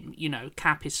Endgame,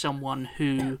 Cap is someone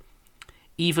who,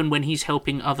 even when he's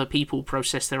helping other people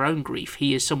process their own grief,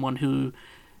 he is someone who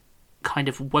kind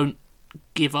of won't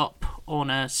give up on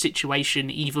a situation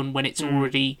even when it's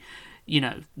already,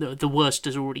 the worst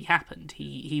has already happened.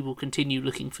 He will continue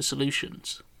looking for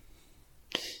solutions.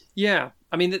 Yeah,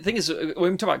 I mean, the thing is,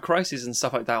 when we talk about crises and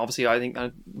stuff like that, obviously I think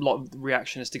a lot of the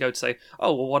reaction is to go to say,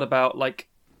 oh, well, what about, like,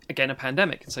 again, a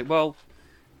pandemic? And say, well,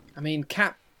 I mean,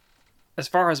 Cap, as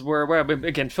far as we're aware,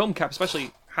 again, film Cap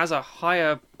especially, has a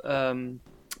higher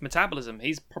metabolism.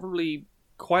 He's probably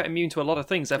quite immune to a lot of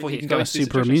things, therefore he can go into a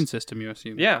super immune system, you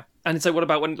assume. Yeah, and it's like, what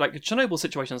about when, like, a Chernobyl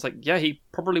situation? It's like, yeah, he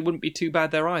probably wouldn't be too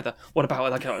bad there either. What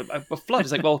about, like, a flood?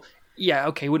 It's like, well, yeah,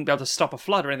 okay, he wouldn't be able to stop a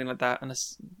flood or anything like that, and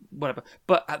whatever.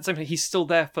 But at the same time, he's still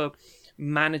there for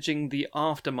managing the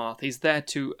aftermath. He's there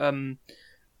to,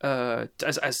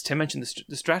 as Tim mentioned,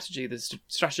 the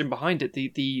strategy behind it,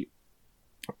 the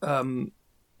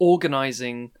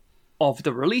organising of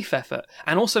the relief effort,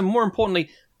 and also, more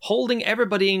importantly, holding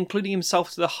everybody, including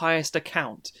himself, to the highest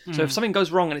account. So if something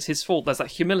goes wrong and it's his fault, there's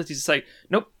that humility to say,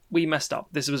 nope, we messed up.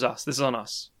 This was us. This is on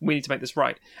us. We need to make this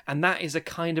right. And that is a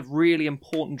kind of really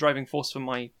important driving force for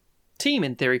my team,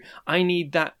 in theory. I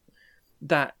need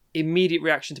that immediate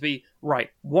reaction to be,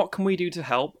 right, what can we do to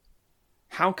help?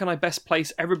 How can I best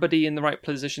place everybody in the right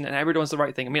position and everyone does the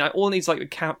right thing? I mean, all it needs like a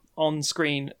Cap on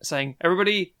screen saying,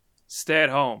 everybody, stay at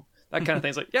home. That kind of thing.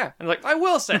 It's like, yeah. And like, I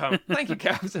will stay home. Thank you,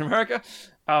 Captain America.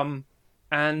 And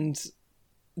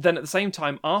then at the same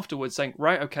time afterwards saying,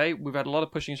 right, okay, we've had a lot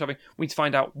of pushing and shoving. We need to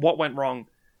find out what went wrong.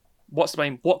 What's to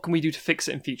blame? What can we do to fix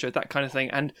it in future? That kind of thing.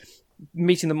 And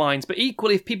meeting the minds. But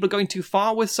equally, if people are going too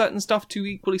far with certain stuff, to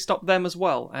equally stop them as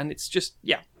well. And it's just,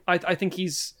 yeah. I think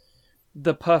he's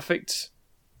the perfect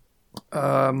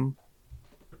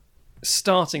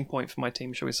starting point for my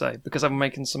team, shall we say. Because I'm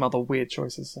making some other weird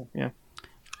choices. So, yeah.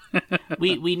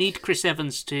 we need Chris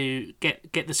Evans to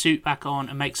get the suit back on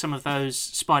and make some of those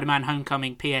Spider-Man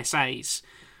Homecoming PSAs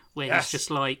where it's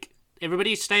just like,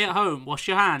 everybody stay at home, wash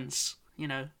your hands,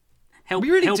 help.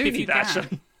 We really help do if need you that, can.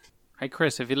 actually. Hey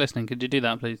Chris, if you're listening, could you do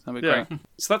that, please? That'd be great.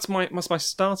 So that's my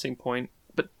starting point.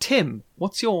 But Tim,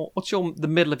 what's the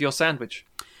middle of your sandwich?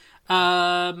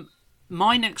 My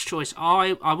next choice,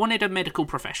 I wanted a medical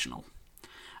professional.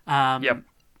 Yep.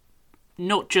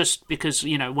 Not just because,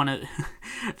 one of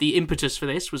the impetus for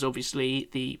this was obviously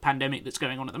the pandemic that's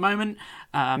going on at the moment,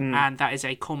 and that is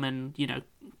a common,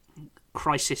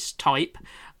 crisis type.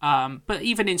 But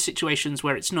even in situations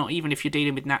where it's not, even if you're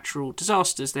dealing with natural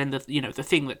disasters, then the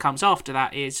thing that comes after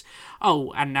that is,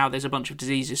 oh, and now there's a bunch of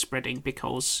diseases spreading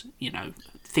because,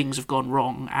 things have gone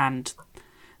wrong, and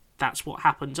that's what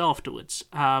happens afterwards.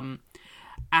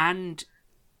 And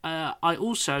I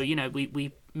also,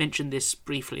 we mentioned this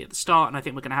briefly at the start, and I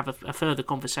think we're going to have a further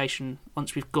conversation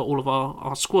once we've got all of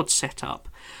our squads set up.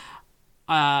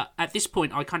 At this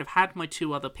point, I kind of had my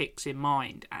two other picks in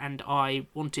mind, and I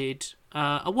wanted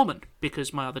a woman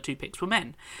because my other two picks were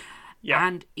men. Yeah.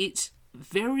 And it's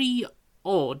very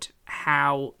odd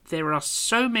how there are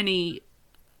so many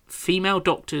female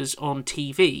doctors on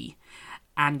TV,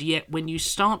 and yet when you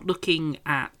start looking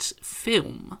at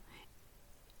film,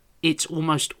 it's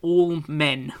almost all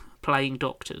men playing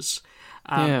doctors,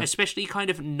 especially kind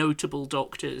of notable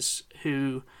doctors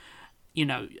who,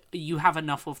 you have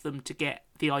enough of them to get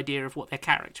the idea of what their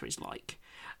character is like.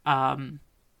 And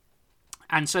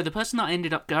so the person that I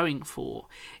ended up going for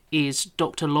is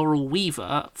Dr. Laurel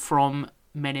Weaver from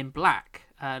Men in Black.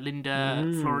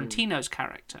 Linda Florentino's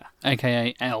character.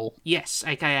 AKA L. Yes,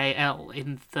 aka L,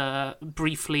 in the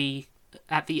briefly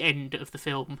at the end of the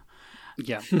film.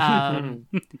 Yeah.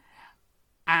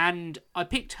 And I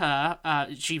picked her.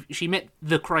 She met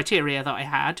the criteria that I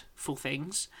had for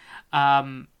things.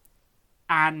 And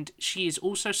she is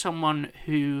also someone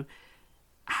who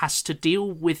has to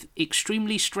deal with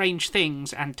extremely strange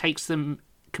things and takes them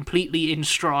completely in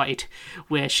stride,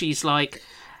 where she's like...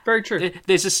 Very true.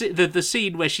 There's the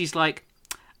scene where she's like,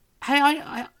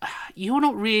 hey, you're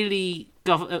not really,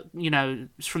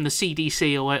 from the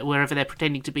CDC or wherever they're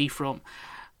pretending to be from.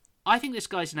 I think this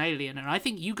guy's an alien, and I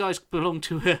think you guys belong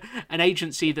to an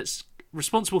agency that's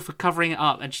responsible for covering it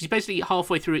up. And she's basically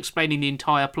halfway through explaining the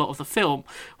entire plot of the film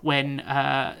when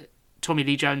Tommy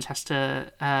Lee Jones has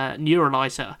to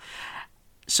neuralize her.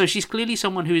 So she's clearly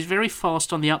someone who is very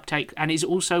fast on the uptake and is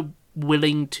also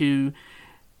willing to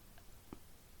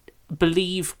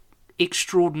believe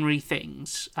extraordinary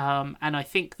things. And I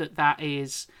think that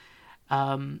is,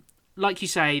 like you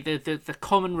say, the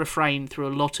common refrain through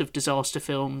a lot of disaster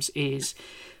films is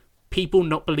people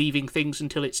not believing things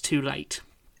until it's too late.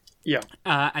 Yeah.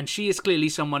 And she is clearly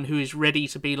someone who is ready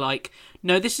to be like,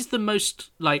 no, this is the most,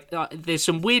 there's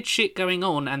some weird shit going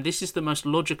on, and this is the most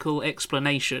logical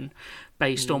explanation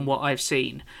based on what I've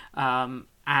seen.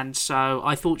 And so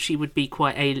I thought she would be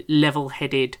quite a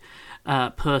level-headed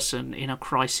person in a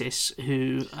crisis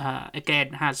who,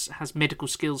 again, has medical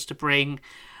skills to bring.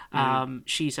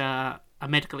 She's a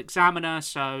medical examiner,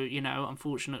 so,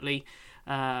 unfortunately,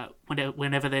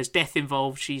 whenever there's death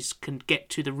involved, she can get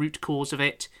to the root cause of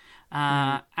it.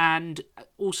 And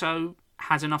also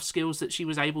has enough skills that she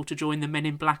was able to join the Men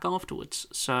in Black afterwards.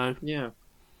 So yeah,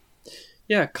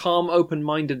 calm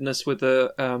open-mindedness with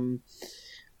a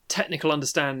technical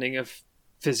understanding of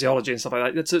physiology and stuff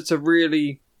like that. It's a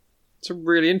really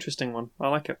interesting one. I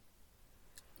like it.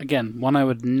 Again, one I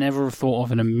would never have thought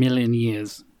of in a million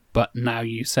years, but now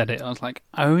you said it, I was like,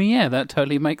 oh yeah, that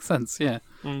totally makes sense. Yeah,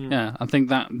 yeah. I think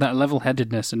that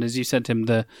level-headedness, and as you said, Tim,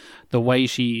 the way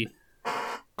she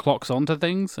clocks onto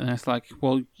things, and it's like,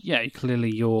 well, yeah,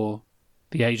 clearly you're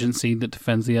the agency that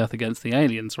defends the Earth against the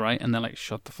aliens, right? And they're like,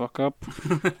 shut the fuck up.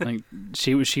 Like,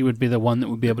 she would be the one that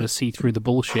would be able to see through the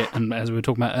bullshit. And as we were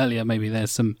talking about earlier, maybe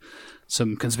there's some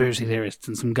conspiracy theorists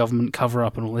and some government cover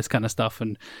up and all this kind of stuff,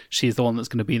 and she's the one that's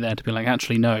going to be there to be like,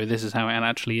 actually, no, this is how it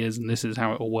actually is, and this is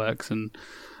how it all works, and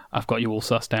I've got you all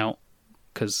sussed out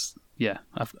because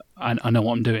I know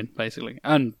what I'm doing, basically.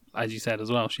 And as you said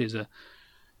as well, she's a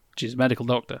medical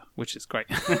doctor, which is great.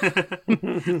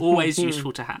 Always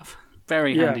useful to have.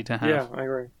 Very handy to have. Yeah, I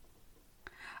agree.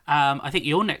 I think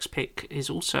your next pick is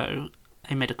also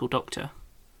a medical doctor.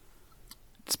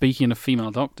 Speaking of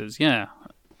female doctors, yeah,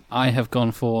 I have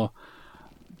gone for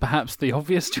perhaps the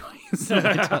obvious choice.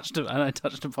 I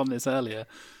touched upon this earlier.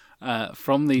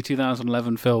 From the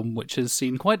 2011 film, which has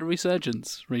seen quite a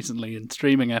resurgence recently in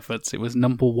streaming efforts. It was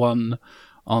number one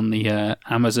on the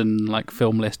Amazon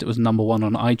film list. It was number one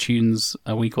on iTunes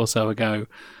a week or so ago.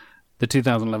 The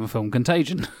 2011 film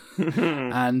Contagion.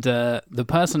 And the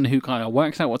person who kind of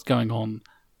works out what's going on,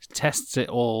 tests it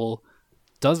all,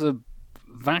 does a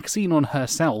vaccine on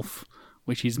herself,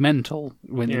 which is mental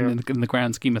in the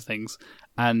grand scheme of things,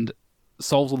 and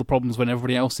solves all the problems when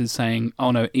everybody else is saying,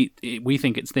 oh no, we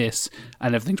think it's this,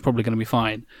 and everything's probably going to be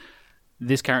fine.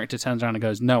 This character turns around and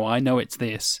goes, no, I know it's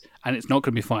this, and it's not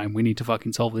going to be fine. We need to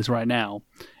fucking solve this right now.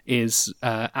 Is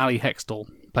Ali Hextall,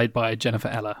 played by Jennifer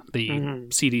Eller, the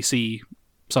CDC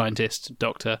scientist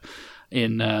doctor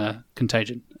in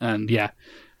Contagion. And yeah,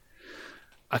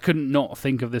 I couldn't not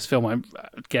think of this film. I,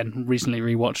 again, recently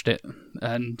rewatched it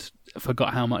and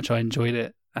forgot how much I enjoyed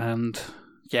it. And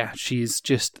yeah, she's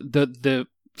just the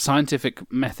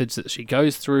scientific methods that she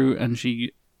goes through, and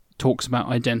she talks about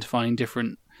identifying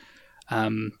different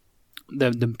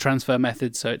the transfer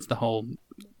methods. So it's the whole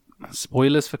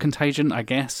spoilers for Contagion, I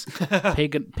guess,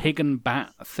 pig and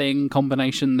bat thing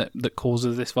combination that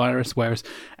causes this virus, whereas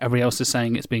everybody else is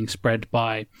saying it's being spread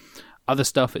by other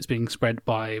stuff. It's being spread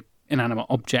by inanimate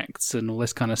objects and all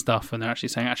this kind of stuff, and they're actually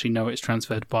saying, no, it's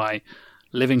transferred by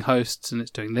living hosts, and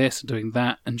it's doing this and doing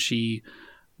that. And she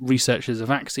researches a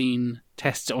vaccine,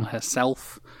 tests it on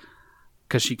herself,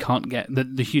 because she can't get...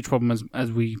 The huge problem,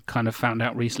 as we kind of found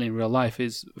out recently in real life,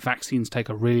 is vaccines take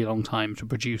a really long time to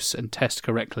produce and test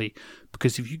correctly,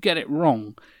 because if you get it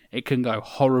wrong, it can go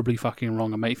horribly fucking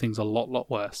wrong and make things a lot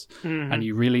worse. And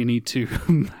you really need to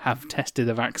have tested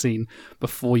a vaccine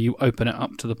before you open it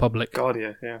up to the public. God,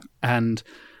 yeah. And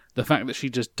the fact that she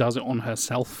just does it on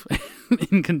herself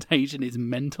in Contagion is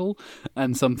mental,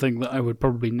 and something that I would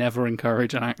probably never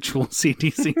encourage an actual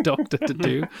CDC doctor to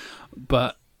do.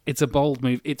 But it's a bold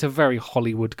move. It's a very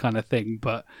Hollywood kind of thing,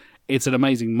 but it's an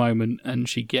amazing moment, and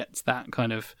she gets that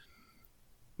kind of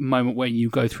moment where you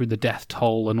go through the death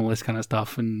toll and all this kind of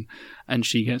stuff, and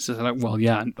she gets to like, well,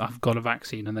 yeah, I've got a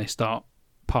vaccine, and they start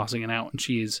passing it out, and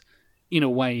she is, in a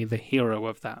way, the hero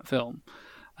of that film.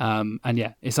 And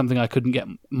yeah, it's something I couldn't get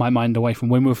my mind away from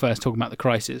when we were first talking about the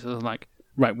crisis. I was like,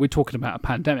 right, we're talking about a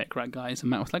pandemic, right, guys? And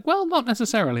Matt was like, well, not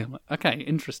necessarily. I'm like, okay,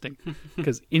 interesting.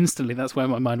 Because instantly that's where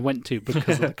my mind went to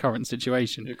because of the current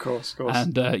situation. Of course.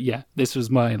 And yeah, this was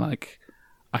my, like,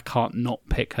 I can't not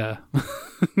pick her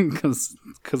because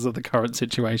of the current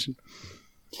situation.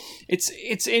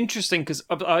 It's interesting because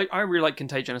I really like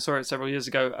Contagion. I saw it several years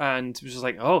ago and was just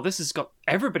like, oh, this has got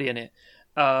everybody in it.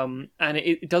 And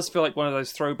it does feel like one of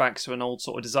those throwbacks to an old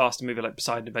sort of disaster movie like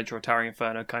Poseidon Adventure or Towering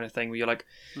Inferno kind of thing, where you're like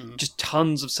just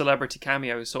tons of celebrity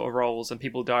cameo sort of roles and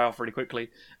people die off really quickly,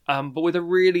 but with a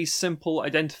really simple,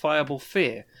 identifiable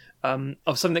fear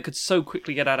of something that could so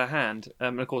quickly get out of hand.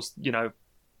 And of course,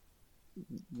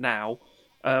 now.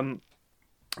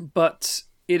 But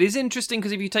it is interesting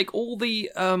because if you take all the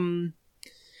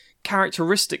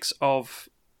characteristics of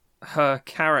her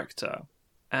character,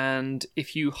 and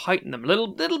if you heighten them a little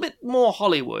bit more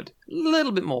Hollywood, a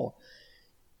little bit more,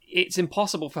 it's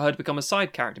impossible for her to become a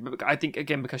side character. But I think,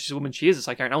 again, because she's a woman, she is a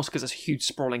side character, and also because there's a huge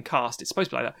sprawling cast, it's supposed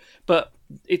to be like that. But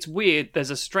it's weird, there's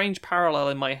a strange parallel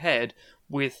in my head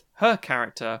with her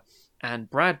character and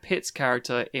Brad Pitt's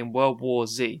character in World War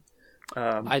Z.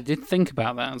 I did think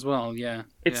about that as well, yeah.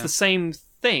 It's the same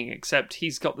thing, except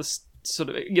he's got this sort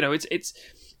of, it's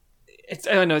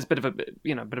I know it's a bit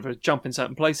of a jump in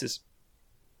certain places.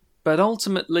 But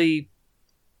ultimately,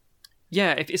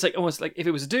 yeah, if it's like almost like if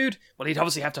it was a dude, well, he'd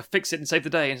obviously have to fix it and save the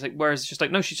day. And it's like, whereas it's just like,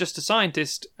 no, she's just a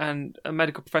scientist and a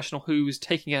medical professional who's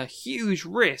taking a huge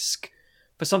risk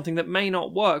for something that may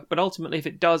not work, but ultimately, if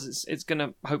it does, it's going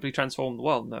to hopefully transform the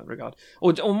world in that regard,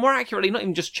 or more accurately, not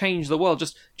even just change the world,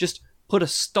 just put a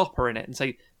stopper in it and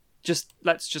say,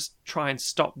 let's just try and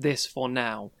stop this for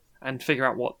now and figure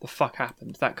out what the fuck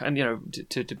happened. That kind,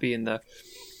 to be in the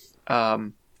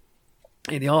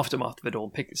aftermath of it all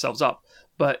and pick itself up.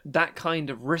 But that kind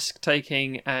of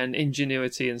risk-taking and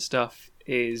ingenuity and stuff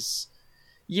is,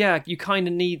 yeah, you kind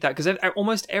of need that, because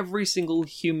almost every single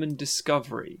human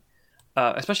discovery,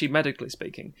 especially medically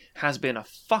speaking, has been a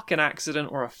fucking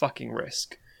accident or a fucking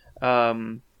risk.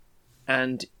 And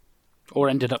or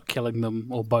ended up killing them,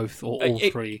 or both, or all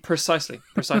three. Precisely.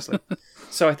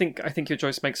 So I think your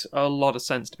choice makes a lot of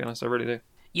sense, to be honest. I really do.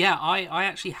 Yeah, I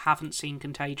actually haven't seen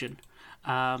Contagion.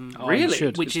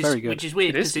 Really? Which is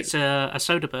weird because it's a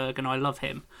Soderbergh and I love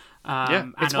him.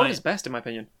 It's one of his best, in my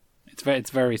opinion. It's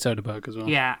very Soderbergh as well.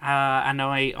 Yeah, and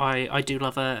I do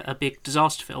love a big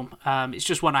disaster film. It's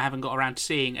just one I haven't got around to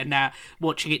seeing, and now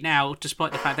watching it now,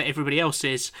 despite the fact that everybody else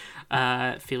is,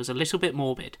 feels a little bit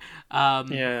morbid.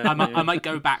 I might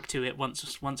go back to it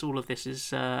once all of this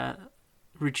is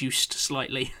reduced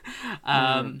slightly.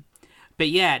 But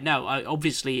yeah, no,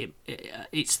 obviously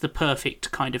it's the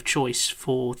perfect kind of choice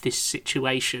for this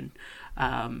situation,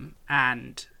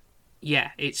 and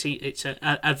yeah, it's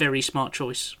a very smart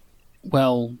choice.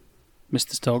 Well,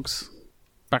 Mr. Stoggs,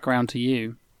 back around to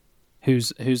you.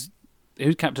 Who's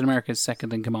Captain America's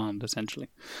second in command, essentially,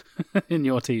 in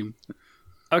your team?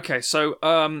 Okay, so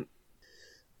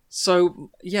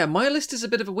yeah, my list is a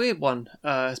bit of a weird one,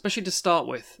 especially to start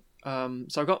with. So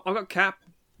I've got Cap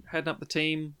heading up the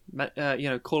team,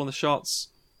 calling the shots,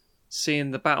 seeing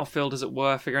the battlefield, as it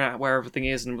were, figuring out where everything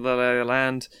is and where they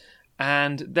land.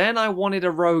 And then I wanted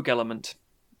a rogue element.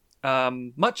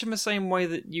 Much in the same way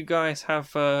that you guys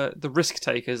have the risk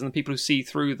takers and the people who see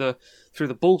through the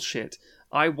bullshit.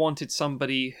 I wanted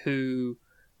somebody who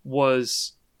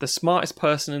was the smartest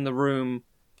person in the room,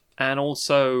 and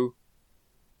also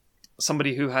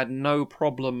somebody who had no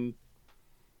problem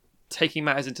taking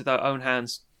matters into their own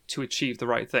hands to achieve the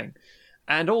right thing,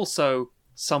 and also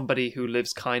somebody who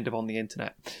lives kind of on the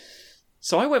internet.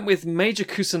 So I went with Major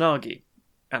Kusanagi,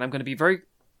 and I'm going to be very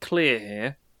clear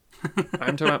here.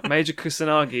 I'm talking about Major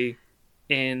Kusanagi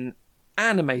in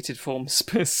animated form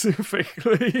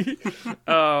specifically,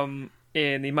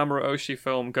 in the Mamoru Oshii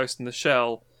film Ghost in the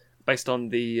Shell, based on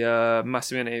the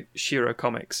Masamune Shirow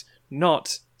comics,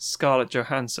 not Scarlett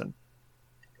Johansson.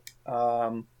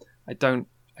 I don't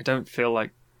feel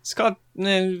like Scarlett,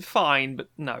 fine, but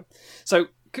no. So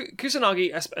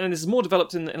Kusanagi, and this is more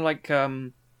developed in like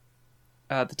the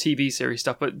TV series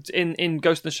stuff, but in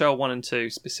Ghost in the Shell 1 and 2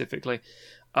 specifically,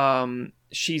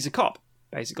 she's a cop,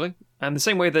 basically. And the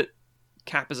same way that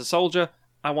Cap is a soldier,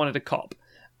 I wanted a cop.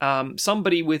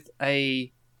 Somebody with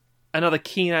another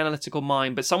keen analytical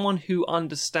mind, but someone who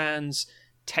understands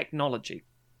technology.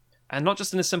 and not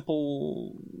just in a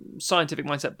simple scientific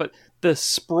mindset, but the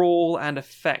sprawl and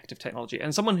effect of technology,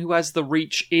 and someone who has the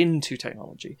reach into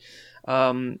technology.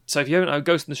 So if you don't know,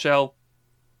 Ghost in the Shell,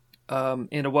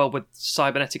 in a world with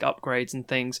cybernetic upgrades and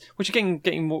things, which are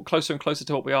getting more closer and closer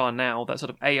to what we are now, that sort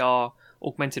of AR,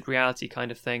 augmented reality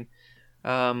kind of thing.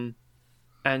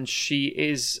 And she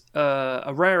is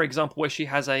a rare example where she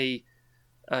has a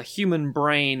human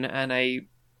brain and a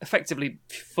effectively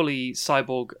fully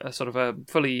cyborg, sort of a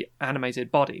fully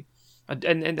animated body,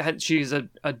 and she's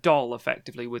a doll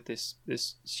effectively with this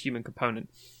human component.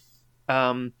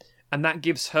 And that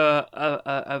gives her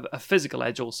a physical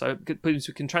edge also, because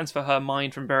we can transfer her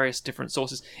mind from various different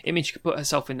sources. It means she can put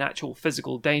herself in actual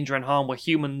physical danger and harm where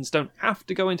humans don't have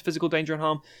to go into physical danger and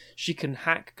harm. She can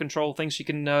hack, control things. She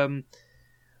can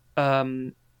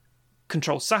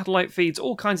control satellite feeds,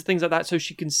 all kinds of things like that, so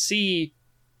she can see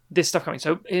this stuff coming.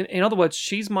 So in other words,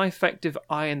 she's my effective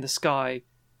eye in the sky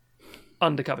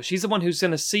undercover. She's the one who's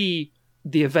going to see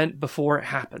the event before it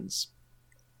happens.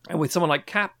 And with someone like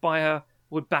Cap by her,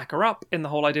 would back her up in the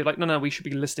whole idea of like, no, we should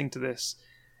be listening to this.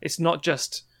 It's not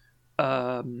just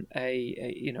a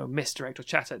misdirect or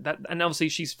chatter. And obviously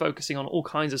she's focusing on all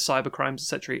kinds of cyber crimes,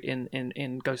 etc.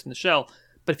 in Ghost in the Shell.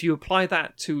 But if you apply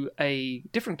that to a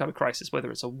different type of crisis, whether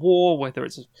it's a war, whether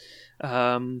it's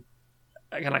again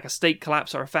like a state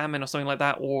collapse or a famine or something like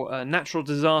that, or a natural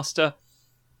disaster,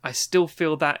 I still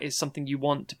feel that is something you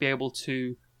want to be able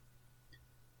to,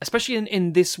 especially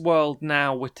in this world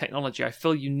now with technology, I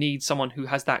feel you need someone who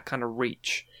has that kind of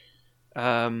reach.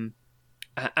 And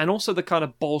also the kind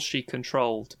of bullshit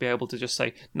control to be able to just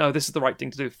say, no, this is the right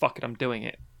thing to do, fuck it, I'm doing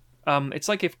it. It's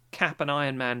like if Cap and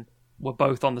Iron Man were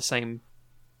both on the same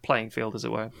playing field, as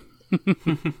it were.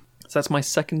 So that's my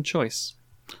second choice.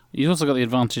 You've also got the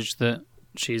advantage that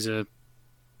she's a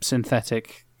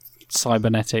synthetic,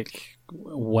 cybernetic,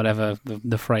 whatever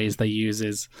the phrase they use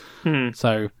is.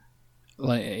 So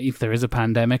like if there is a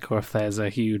pandemic or if there's a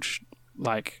huge,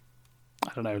 like,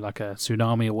 I don't know, like a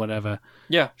tsunami or whatever,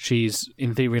 she's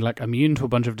in theory like immune to a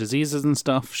bunch of diseases and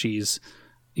stuff. She's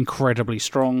incredibly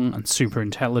strong and super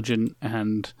intelligent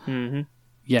and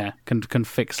can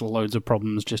fix loads of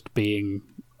problems just being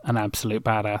an absolute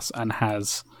badass, and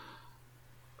has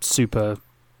super,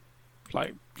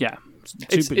 like,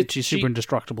 she's super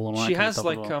indestructible and all that she kind of has stuff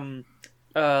like as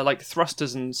well. Like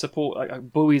thrusters and support,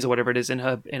 like buoys or whatever it is in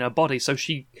her body. So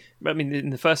she, I mean, in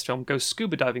the first film, goes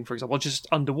scuba diving, for example, just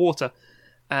underwater,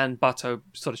 and Bato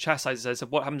sort of chastises her. So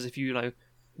what happens if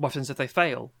what happens if they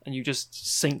fail and you just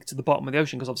sink to the bottom of the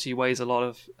ocean? Because obviously he weighs a lot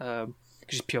of, because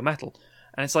she's pure metal,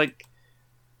 and it's like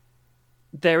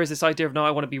there is this idea of, no,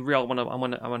 I want to be real. I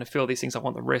want to feel these things. I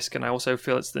want the risk, and I also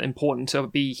feel it's important to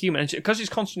be human. And because she's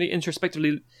constantly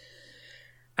introspectively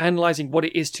analyzing what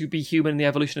it is to be human and the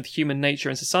evolution of human nature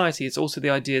and society, it's also the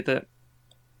idea that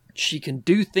she can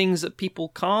do things that people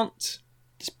can't,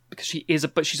 because she is,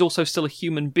 but she's also still a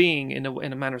human being in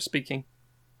a manner of speaking,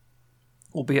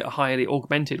 albeit a highly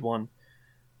augmented one,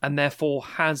 and therefore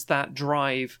has that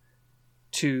drive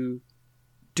to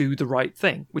do the right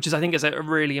thing, which is, I think, is a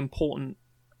really important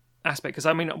aspect. Because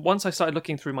I mean, once I started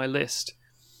looking through my list,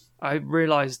 I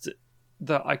realized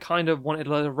that I kind of wanted a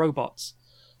lot of robots.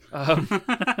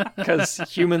 Because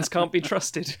humans can't be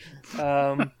trusted.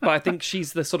 But I think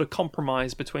she's the sort of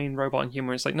compromise between robot and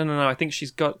human. It's like, no, I think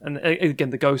she's got, and again,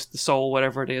 the ghost, the soul,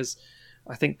 whatever it is.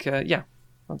 I think,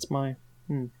 that's my...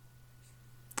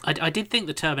 I did think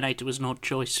the Terminator was an odd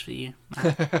choice for you.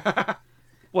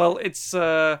 Well, it's...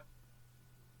 No,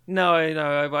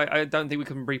 I don't think we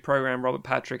can reprogram Robert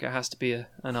Patrick. It has to be an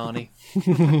Arnie.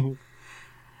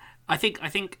 I think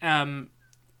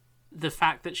the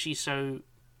fact that she's so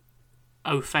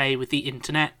au fait with the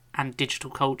internet and digital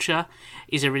culture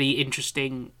is a really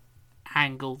interesting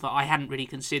angle that I hadn't really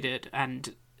considered,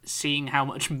 and seeing how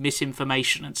much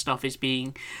misinformation and stuff is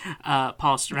being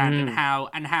passed around, and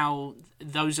how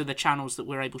those are the channels that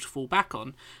we're able to fall back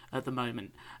on at the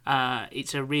moment.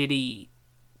 It's a really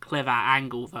clever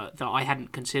angle that I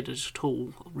hadn't considered at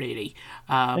all, really.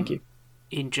 Thank you.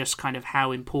 In just kind of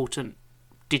how important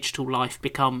digital life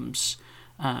becomes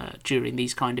during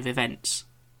these kind of events.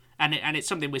 And it's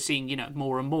something we're seeing,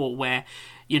 more and more, where,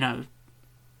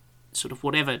 sort of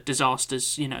whatever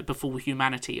disasters, befall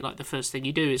humanity, like the first thing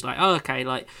you do is like, oh, okay,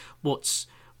 like what's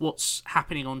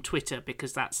happening on Twitter,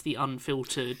 because that's the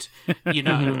unfiltered,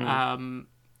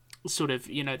 sort of,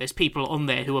 there's people on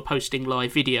there who are posting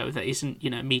live video that isn't,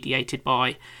 mediated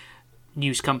by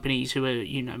news companies who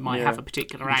are, might have a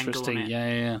particular angle on it.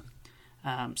 Yeah.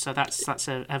 So that's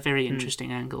a very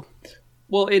interesting angle.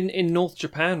 Well, in North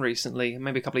Japan recently,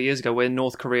 maybe a couple of years ago, when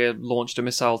North Korea launched a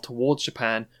missile towards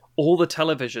Japan, all the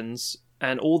televisions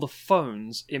and all the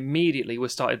phones immediately were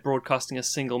started broadcasting a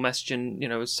single message,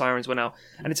 and sirens went out,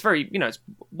 and it's very it's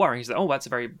worrying. He's like, oh, that's a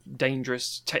very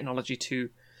dangerous technology to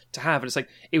have, and it's like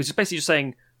it was basically just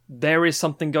saying there is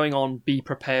something going on. Be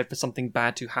prepared for something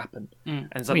bad to happen. And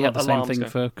it's like, We had the same thing going.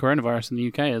 for coronavirus in the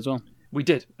UK as well. We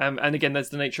did, and again, that's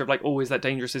the nature of like, oh, is that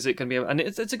dangerous? Is it going to be? And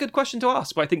it's a good question to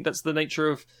ask, but I think that's the nature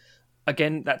of,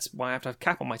 again, that's why I have to have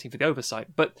Cap on my team for the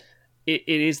oversight. But it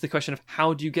is the question of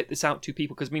how do you get this out to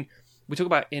people? Because I mean, we talk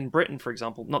about in Britain, for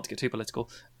example, not to get too political.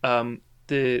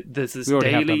 There's this We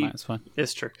already have daily. done that, it's fine.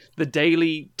 It's true. The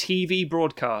daily TV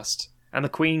broadcast, and the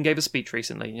Queen gave a speech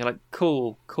recently, and you're like,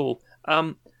 cool.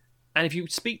 And if you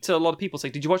speak to a lot of people, say,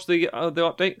 "Did you watch the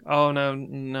update?" "Oh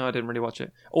no, I didn't really watch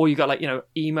it." Or you got like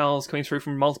emails coming through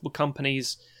from multiple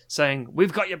companies saying,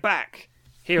 "We've got your back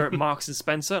here at Marks and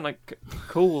Spencer." And like,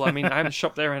 cool. I mean, I haven't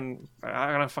shopped there in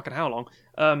I don't know fucking how long.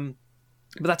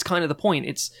 But that's kind of the point.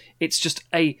 It's just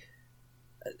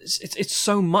it's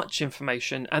so much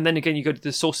information, and then again, you go to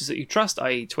the sources that you trust,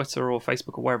 i.e., Twitter or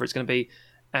Facebook or wherever it's going to be.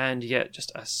 And you get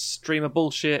just a stream of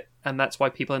bullshit, and that's why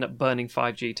people end up burning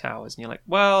 5G towers. And you're like,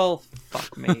 well,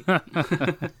 fuck me.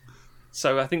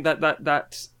 So I think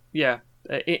that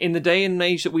in the day and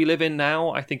age that we live in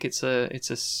now, I think it's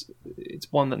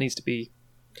one that needs to be,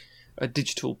 a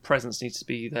digital presence needs to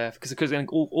be there, because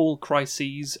all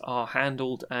crises are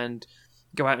handled and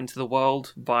go out into the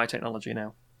world via technology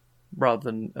now, rather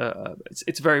than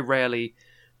it's very rarely.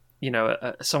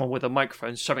 Someone with a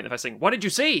microphone shoving it in the face saying, "What did you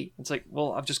see?" It's like,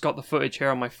 well, I've just got the footage here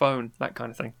on my phone, that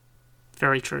kind of thing.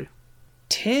 Very true.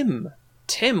 Tim,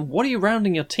 what are you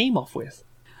rounding your team off with?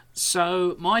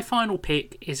 So my final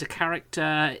pick is a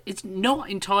character. It's not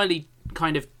entirely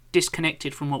kind of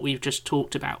disconnected from what we've just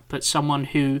talked about, but someone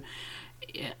who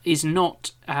is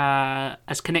not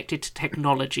as connected to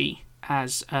technology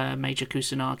as Major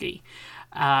Kusanagi,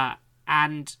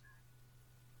 and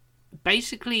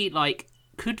basically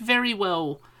could very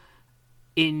well,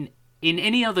 in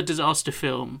any other disaster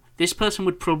film, this person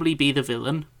would probably be the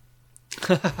villain.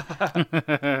 But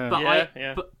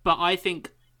I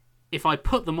think if I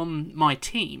put them on my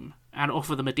team and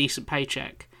offer them a decent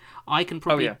paycheck, I can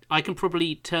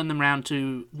probably turn them around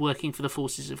to working for the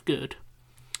forces of good.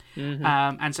 Mm-hmm.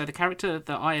 And so the character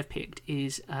that I have picked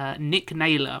is Nick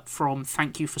Naylor from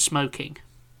Thank You for Smoking.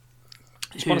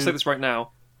 I just want to say this right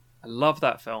now. I love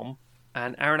that film.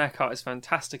 And Aaron Eckhart is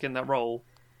fantastic in that role.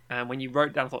 And when you wrote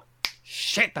it down, I thought,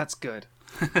 shit, that's good.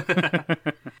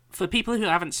 For people who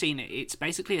haven't seen it, it's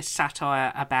basically a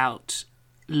satire about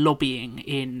lobbying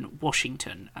in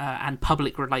Washington and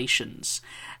public relations.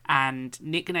 And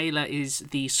Nick Naylor is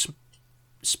the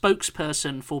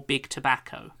spokesperson for Big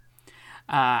Tobacco.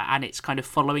 And it's kind of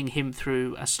following him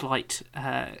through a slight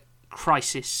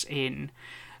crisis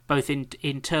both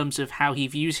in terms of how he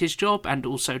views his job and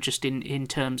also just in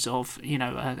terms of,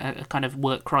 a kind of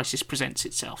work crisis presents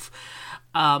itself.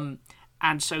 And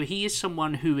so he is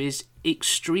someone who is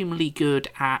extremely good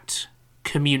at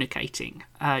communicating.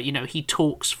 He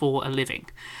talks for a living.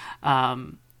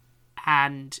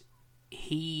 And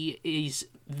he is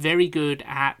very good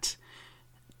at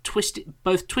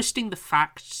twisting the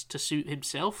facts to suit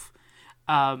himself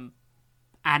and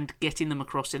getting them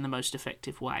across in the most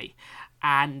effective way.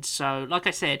 And so, like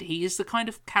I said, he is the kind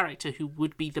of character who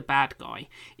would be the bad guy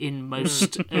in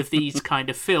most of these kind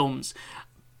of films.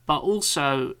 But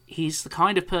also, he's the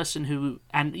kind of person who,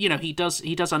 and he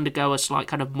does undergo a slight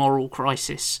kind of moral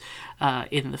crisis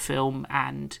in the film,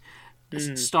 and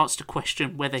starts to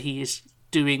question whether he is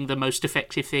doing the most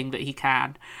effective thing that he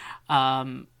can,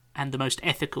 and the most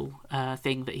ethical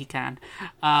thing that he can.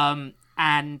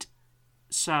 And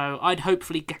so, I'd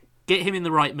hopefully get him in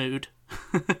the right mood.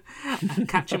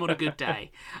 Catch him on a good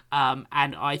day. And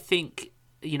I think,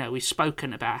 we've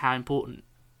spoken about how important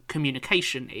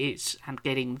communication is and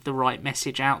getting the right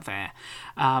message out there.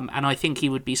 And I think he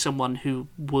would be someone who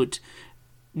would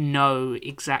know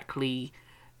exactly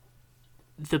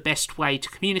the best way to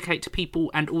communicate to people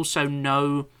and also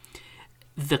know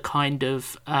the kind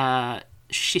of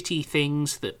shitty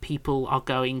things that people are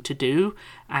going to do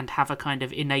and have a kind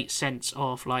of innate sense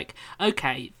of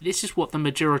okay, this is what the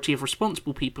majority of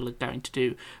responsible people are going to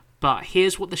do, but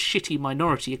here's what the shitty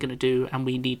minority are going to do, and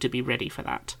we need to be ready for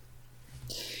that.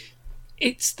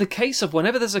 It's the case of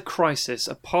whenever there's a crisis,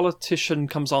 a politician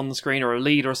comes on the screen or a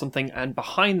leader or something, and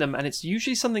behind them, and it's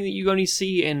usually something that you only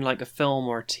see in a film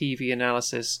or a TV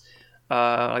analysis,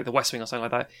 like The West Wing or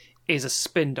something like that, is a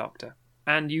spin doctor.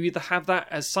 And you either have that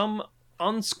as some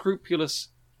unscrupulous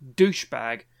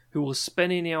douchebag who will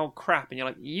spin any old crap, and you're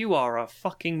like, you are a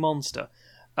fucking monster,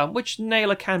 which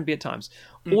Naylor can be at times.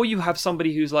 Or you have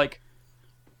somebody who's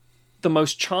the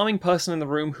most charming person in the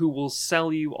room who will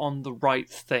sell you on the right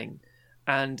thing.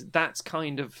 And that's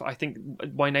kind of, I think,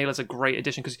 why Naylor's a great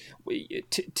addition, because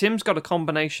Tim's got a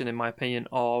combination, in my opinion,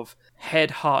 of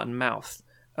head, heart, and mouth,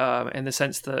 in the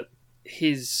sense that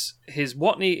his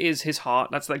Watney is his heart.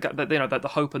 That's the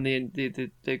hope and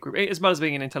the group, as well as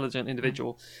being an intelligent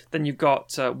individual. Then you've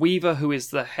got Weaver, who is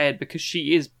the head, because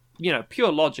she is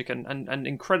pure logic and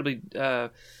incredibly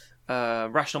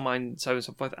rational mind, so on and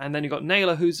so forth. And then you've got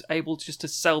Naylor, who's able to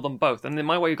sell them both. And in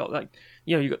my way, you've got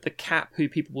you've got the Cap, who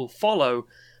people will follow,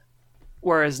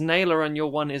 whereas Naylor and your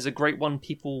one is a great one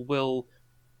people will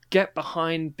get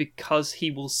behind because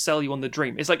he will sell you on the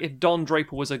dream. It's like if Don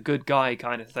Draper was a good guy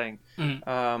kind of thing.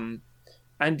 And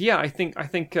yeah, I think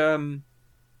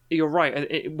you're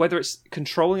right. Whether it's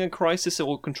controlling a crisis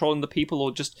or controlling the people,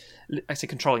 or just, I say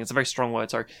controlling, it's a very strong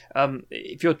word, sorry.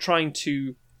 If you're trying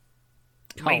to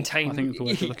maintain, I think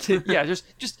it's the word.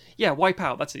 yeah, wipe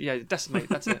out. That's it. Yeah, decimate.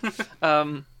 That's it.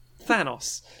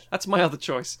 Thanos. That's my other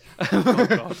choice. Oh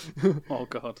god. Oh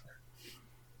god.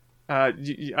 I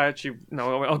actually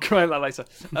no. I'll go into that later.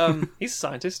 He's a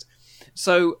scientist,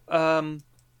 so I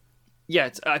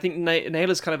think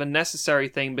Naylor's kind of a necessary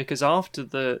thing, because after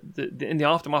in the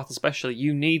aftermath especially,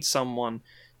 you need someone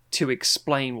to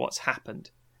explain what's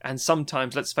happened. And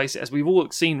sometimes, let's face it, as we've all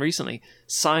seen recently,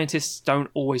 scientists don't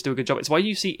always do a good job. It's why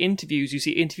you see interviews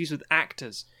with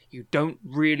actors. You don't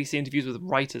really see interviews with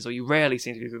writers, or you rarely see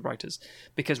interviews with writers,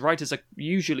 because writers are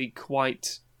usually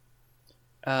quite,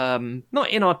 not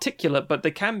inarticulate, but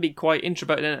they can be quite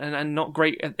introverted and not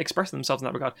great at expressing themselves in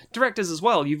that regard. Directors as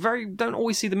well, you don't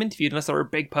always see them interviewed unless they're a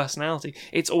big personality.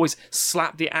 It's always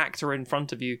slap the actor in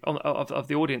front of you, of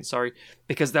the audience, sorry,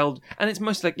 because and it's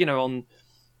mostly like, on,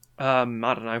 I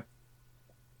don't know,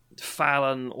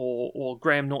 Fallon or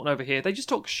Graham Norton over here, they just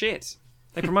talk shit.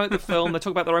 They promote the film, they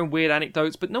talk about their own weird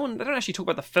anecdotes, but they don't actually talk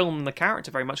about the film and the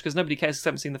character very much, because nobody cares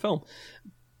except seeing the film.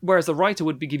 Whereas the writer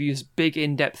would give you this big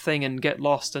in-depth thing and get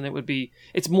lost, and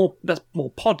that's more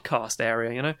podcast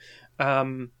area,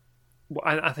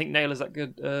 I think Naylor's that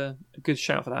a good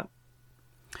shout for that.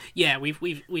 Yeah,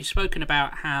 we've spoken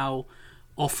about how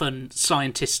often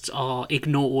scientists are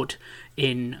ignored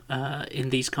in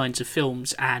these kinds of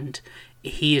films, and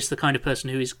he is the kind of person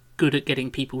who is good at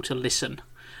getting people to listen.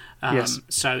 Yes.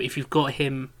 So if you've got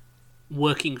him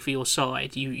working for your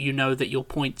side, you know that your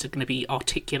points are going to be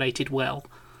articulated well.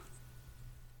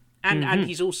 And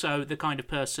he's also the kind of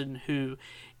person who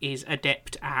is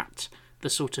adept at the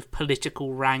sort of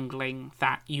political wrangling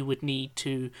that you would need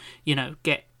to,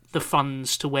 get the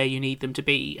funds to where you need them to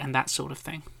be and that sort of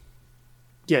thing.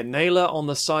 Yeah, Naylor on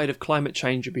the side of climate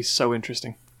change would be so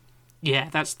interesting. Yeah,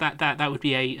 that would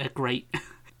be a great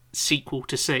sequel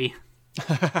to see.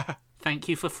 Thank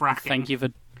you for fracking. Thank you for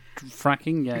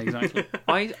fracking. Yeah, exactly.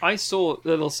 I saw, a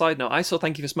little side note, I saw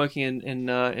Thank You for Smoking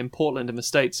in Portland, in the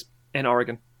States, in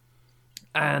Oregon.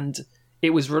 And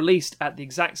it was released at the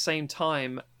exact same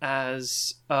time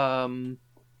as An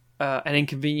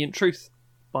Inconvenient Truth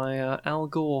by Al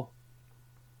Gore.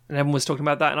 And everyone was talking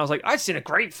about that, and I was like, I've seen a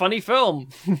great, funny film.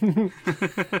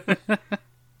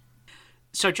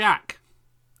 So, Jack,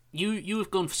 you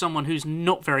have gone for someone who's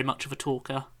not very much of a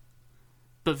talker,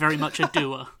 but very much a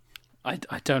doer. I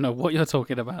don't know what you're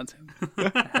talking about, Tim.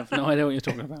 I have no idea what you're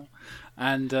talking about.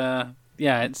 And,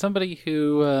 it's somebody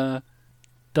who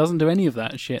doesn't do any of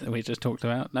that shit that we just talked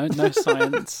about. No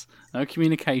science, no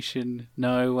communication,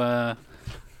 no,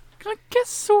 I guess,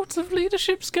 sorts of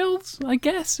leadership skills, I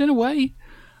guess, in a way.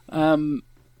 I'm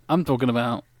talking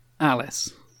about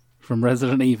Alice from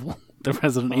Resident Evil, the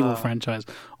Resident Evil franchise,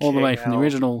 all the way from the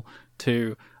original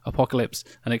to Apocalypse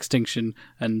and Extinction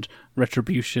and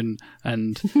Retribution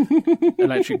and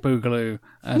Electric Boogaloo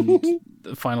and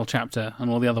the final chapter and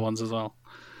all the other ones as well.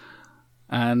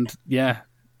 And yeah,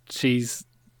 she's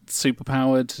super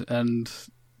powered and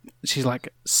she's like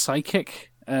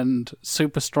psychic and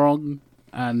super strong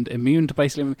and immune to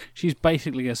basically. She's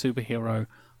basically a superhero,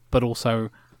 but also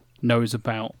knows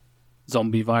about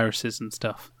zombie viruses and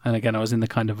stuff. And again, I was in the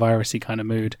kind of virusy kind of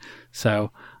mood,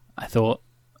 so I thought,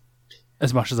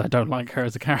 as much as I don't like her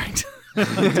as a character, I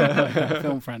don't like that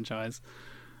film franchise,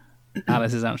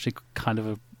 Alice is actually kind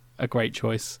of a great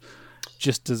choice,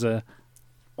 just as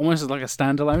almost as like a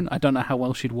standalone. I don't know how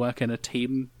well she'd work in a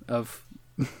team of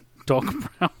Doc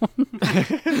Brown.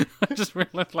 I just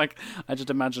realized, I just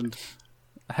imagined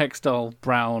Hextall,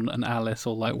 Brown, and Alice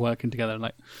all working together.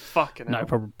 Fucking hell.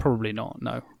 No, probably not.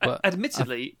 No, but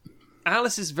admittedly,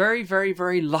 Alice is very, very,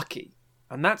 very lucky,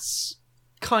 and that's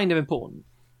kind of important.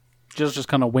 Just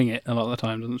kind of wing it a lot of the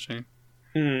time, doesn't she?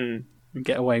 Mm. And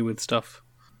get away with stuff.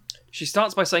 She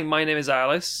starts by saying, "My name is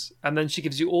Alice," and then she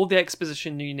gives you all the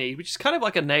exposition you need, which is kind of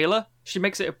like a nailer. She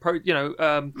makes it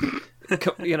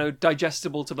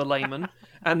digestible to the layman,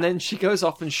 and then she goes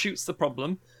off and shoots the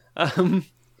problem.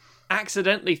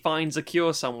 Accidentally finds a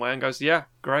cure somewhere and goes, "Yeah,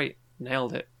 great,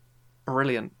 nailed it,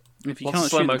 brilliant." If you Lots of can't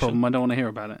slow shoot the motion. problem, I don't want to hear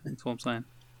about it. That's what I'm saying.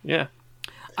 Yeah,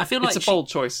 I feel like it's a bold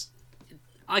choice.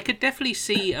 I could definitely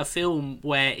see a film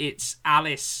where it's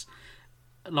Alice,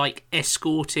 like,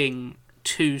 escorting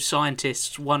two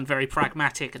scientists, one very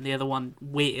pragmatic and the other one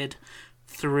weird,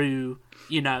 through,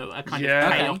 a kind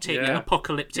of chaotic,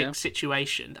 apocalyptic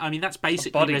situation. I mean, that's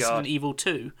basically Resident Evil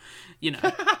 2,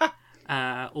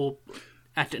 or...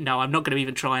 No, I'm not going to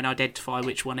even try and identify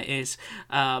which one it is.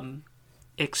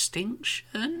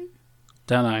 Extinction?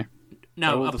 Don't know.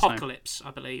 No, Apocalypse,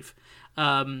 I believe.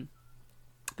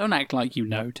 Don't act like you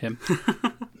know, Tim.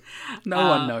 No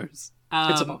one knows.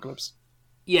 It's Apocalypse.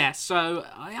 Yeah, so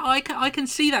I can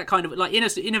see that kind of, like,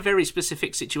 in a very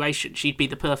specific situation, she'd be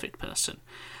the perfect person.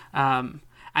 And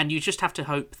you just have to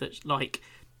hope that, like,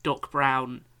 Doc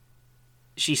Brown,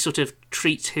 she sort of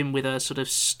treats him with a sort of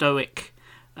stoic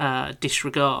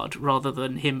disregard rather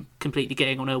than him completely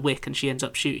getting on her wick and she ends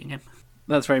up shooting him.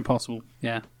 That's very possible,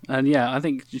 yeah. And yeah, I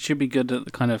think it should be good at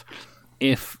the kind of,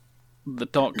 if the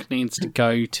Doc needs to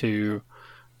go to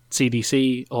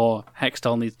CDC or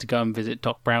Hextall needs to go and visit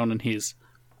Doc Brown in his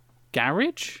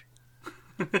garage,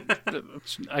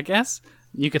 I guess,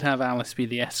 you could have Alice be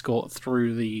the escort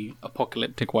through the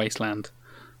apocalyptic wasteland.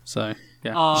 So,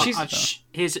 yeah.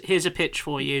 Here's a pitch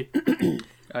for you.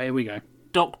 Here we go.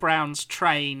 Doc Brown's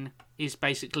train is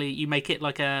basically, you make it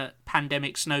like a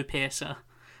pandemic Snowpiercer.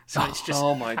 So it's just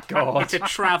oh my god, it's a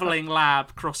travelling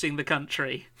lab crossing the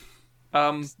country.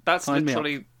 That's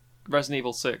literally Resident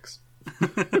Evil 6.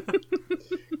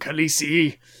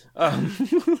 Khaleesi.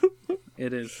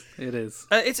 It is.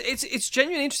 It's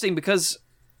genuinely interesting because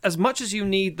as much as you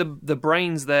need the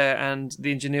brains there and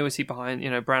the ingenuity behind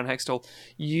Brown Hextall,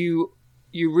 you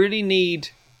really need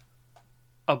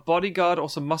a bodyguard or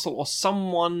some muscle or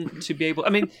someone to be able. I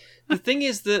mean, the thing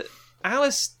is that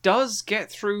Alice does get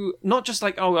through, not just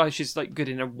like, she's like good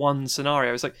in a one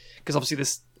scenario. It's like, because obviously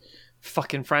this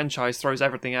fucking franchise throws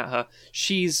everything at her.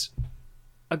 She's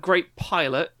a great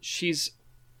pilot. She's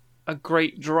a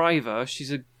great driver.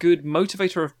 She's a good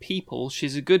motivator of people.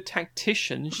 She's a good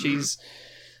tactician. She's,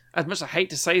 as much as I hate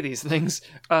to say these things,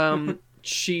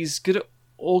 she's good at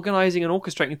organizing and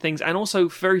orchestrating things, and also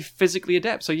very physically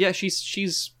adept. So yeah,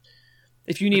 she's.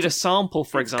 If you need a sample,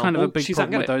 for example, kind of a big she's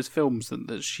problem with those films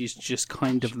that she's just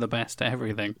kind of the best at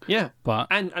everything. Yeah, but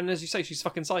and as you say, she's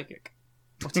fucking psychic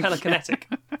or telekinetic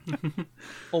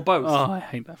or both. Oh, I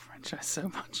hate that franchise so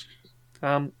much.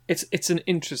 It's an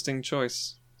interesting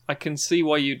choice. I can see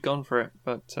why you'd gone for it,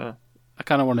 but I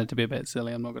kind of wanted to be a bit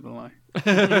silly. I'm not going to lie.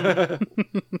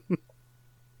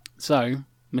 So,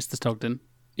 Mr. Stogden,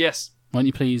 yes, why don't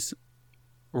you please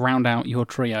round out your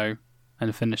trio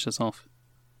and finish us off?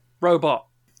 Robot.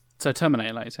 So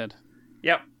Terminator, like you said.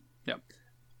 Yep.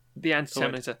 The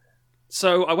anti-Terminator.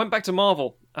 So I went back to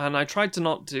Marvel, and I tried to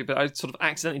not do, but I sort of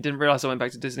accidentally didn't realise I went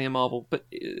back to Disney and Marvel. But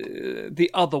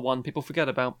the other one people forget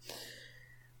about.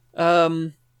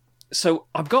 So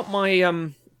I've got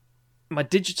my my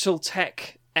digital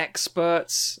tech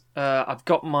experts. I've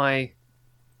got my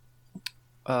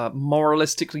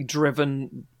moralistically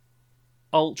driven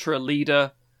ultra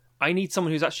leader. I need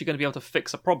someone who's actually going to be able to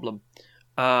fix a problem.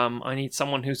 I need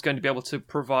someone who's going to be able to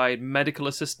provide medical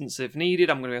assistance if needed.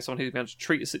 I'm going to get someone who's going to be able to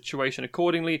treat a situation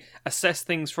accordingly, assess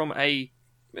things from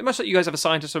much like you guys have a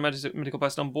scientist or a medical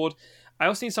person on board. I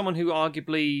also need someone who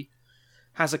arguably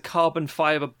has a carbon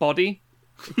fiber body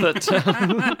that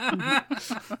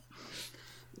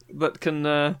that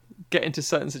can get into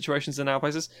certain situations in our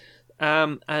places.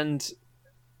 And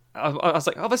I was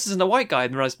like, this isn't a white guy.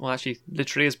 And realized, well, actually,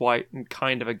 literally is white and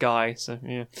kind of a guy. So,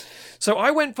 yeah. So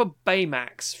I went for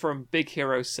Baymax from Big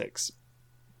Hero 6.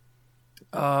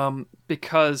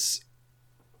 Because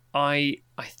I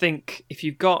think if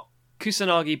you've got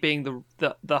Kusanagi being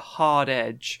the hard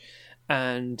edge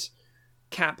and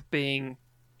Cap being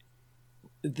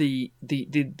the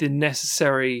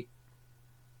necessary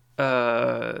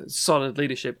solid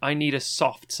leadership, I need a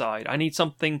soft side. I need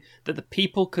something that the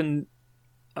people can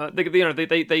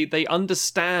they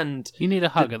understand. You need a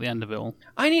hug at the end of it all.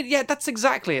 That's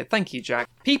exactly it. Thank you, Jack.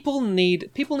 People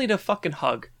need a fucking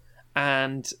hug,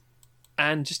 and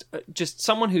just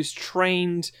someone who's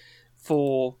trained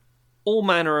for all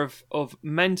manner of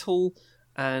mental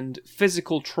and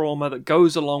physical trauma that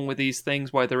goes along with these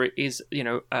things, whether it is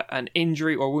an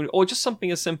injury or wound, or just something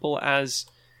as simple as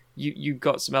you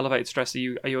got some elevated stress. Are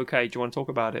you okay? Do you want to talk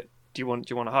about it? Do you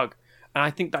want a hug? And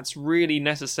I think that's really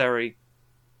necessary.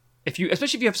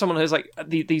 Especially if you have someone who's like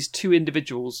these two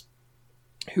individuals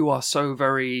who are so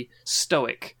very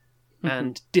stoic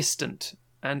and distant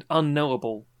and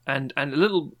unknowable and a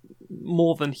little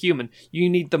more than human. You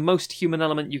need the most human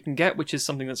element you can get, which is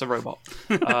something that's a robot.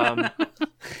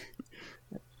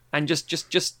 And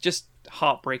just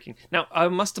heartbreaking. Now, I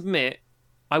must admit,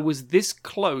 I was this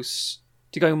close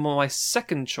to going on my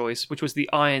second choice, which was the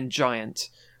Iron Giant,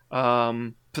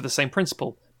 for the same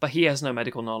principle. But he has no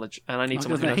medical knowledge, and I need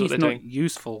someone who knows what they're doing. He's not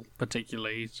useful,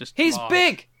 particularly. He's large.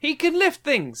 big! He can lift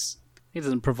things! He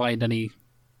doesn't provide any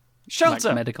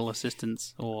shelter, medical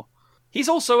assistance, or... He's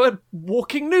also a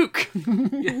walking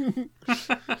nuke!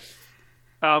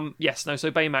 Yes, no, so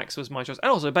Baymax was my choice.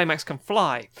 And also, Baymax can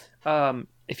fly,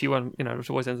 if you want,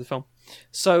 towards the end of the film.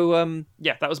 So,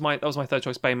 yeah, that was my third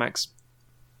choice, Baymax.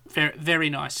 Very,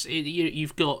 very nice.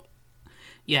 You've got...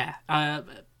 Yeah,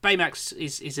 Baymax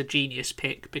is a genius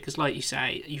pick because, like you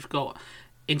say, you've got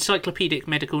encyclopedic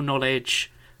medical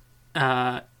knowledge,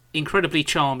 incredibly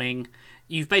charming.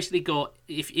 You've basically got,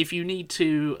 if you need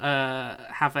to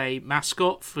have a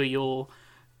mascot for your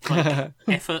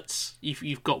efforts,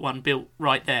 you've got one built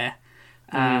right there.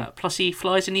 Plus, he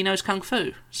flies and he knows kung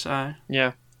fu. So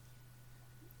yeah,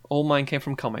 all mine came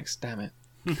from comics. Damn it!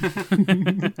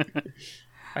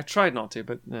 I tried not to,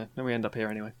 but then we end up here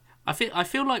anyway. I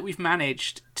feel like we've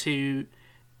managed to,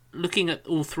 looking at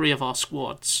all three of our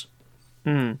squads,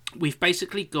 we've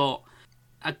basically got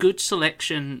a good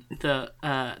selection that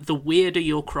the weirder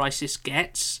your crisis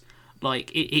gets,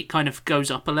 like it kind of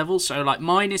goes up a level. So like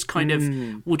mine is kind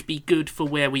of would be good for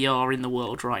where we are in the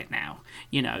world right now.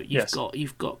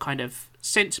 You've got kind of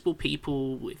sensible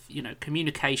people with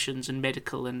communications and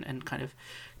medical and kind of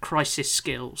crisis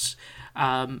skills.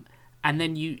 And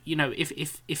then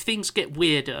if things get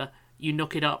weirder, you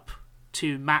knock it up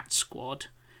to Matt's squad,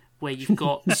 where you've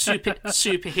got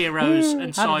superheroes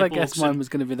and cyborgs. How did I guess mine was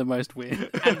going to be the most weird?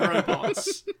 And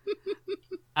robots.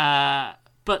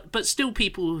 But still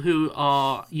people who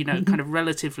are kind of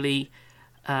relatively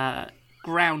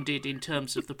grounded in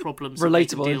terms of the problems.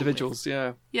 Relatable individuals,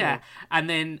 with. Yeah. And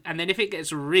then if it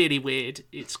gets really weird,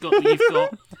 you've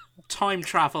got time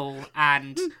travel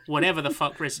and whatever the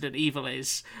fuck Resident Evil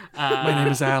is. My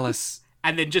name is Alice.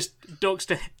 And then just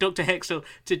Dr. Hexel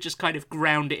to just kind of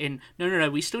ground it in. No,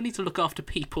 we still need to look after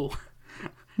people.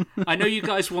 I know you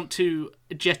guys want to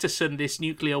jettison this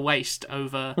nuclear waste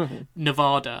over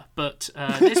Nevada, but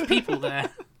there's people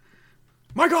there.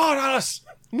 My God, Alice!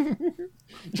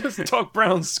 Just Doc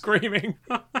Brown screaming.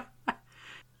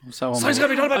 Something's going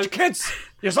to be done about your kids!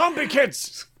 Your zombie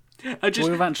kids! What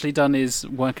we've actually done is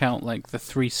work out like the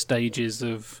 3 stages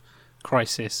of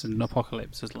crisis and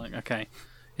apocalypse. It's like, okay,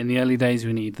 in the early days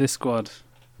we need this squad,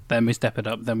 then we step it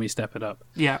up, then we step it up.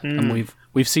 Yeah. And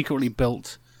we've secretly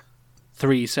built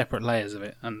 3 separate layers of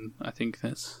it, and I think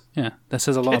that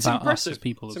says a lot about us as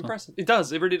people. It's impressive. It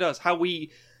does. It really does. How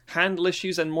we handle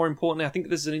issues, and more importantly, I think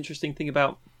this is an interesting thing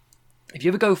about if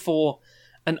you ever go for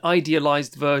an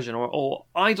idealized version or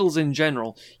idols in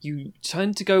general, you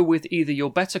tend to go with either your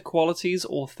better qualities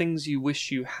or things you wish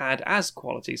you had as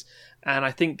qualities. And I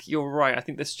think you're right. I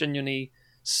think this genuinely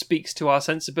speaks to our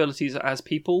sensibilities as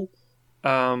people,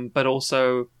 but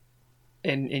also,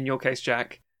 in your case,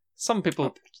 Jack, some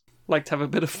people like to have a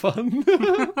bit of fun.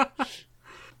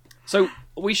 So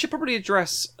we should probably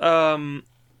address,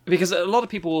 because a lot of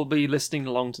people will be listening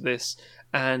along to this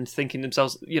and thinking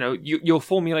themselves, you're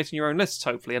formulating your own lists,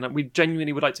 hopefully, and we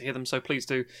genuinely would like to hear them, so please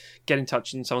do get in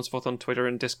touch and so on and so forth on Twitter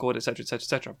and Discord, etc., etc.,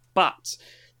 etc. But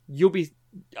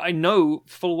I know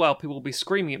full well people will be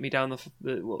screaming at me down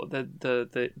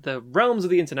the realms of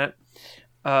the internet.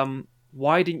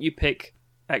 Why didn't you pick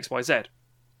XYZ?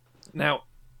 Now,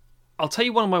 I'll tell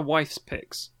you one of my wife's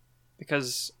picks,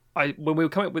 because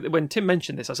when Tim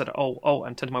mentioned this, I said, oh,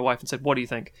 and turned to my wife and said, what do you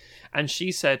think? And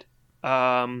she said,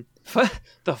 the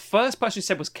first person who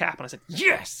said was Cap, and I said,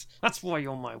 yes, that's why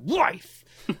you're my wife.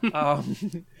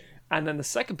 And then the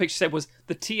second pick she said was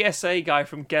the TSA guy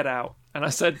from Get Out, and I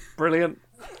said, brilliant.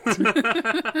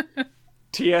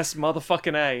 TS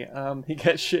motherfucking A. He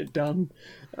gets shit done.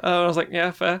 I was like, yeah,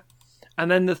 fair.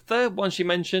 And then the third one she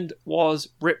mentioned was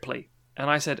Ripley, and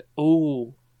I said,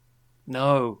 oh,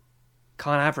 no,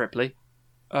 can't have Ripley.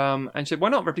 And she said, why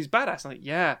not? Ripley's badass. I'm like,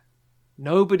 yeah.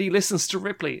 Nobody listens to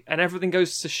Ripley, and everything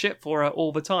goes to shit for her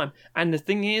all the time. And the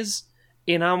thing is,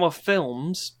 in our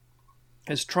films,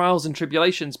 there's trials and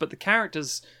tribulations, but the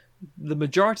characters, the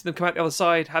majority of them come out the other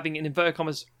side having, in inverted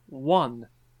commas, won,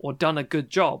 or done a good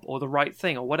job, or the right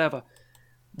thing, or whatever.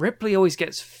 Ripley always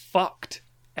gets fucked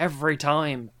every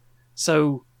time.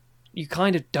 So you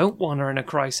kind of don't want her in a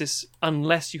crisis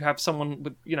unless you have someone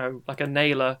with, like a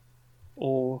Naylor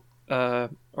or a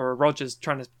Rogers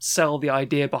trying to sell the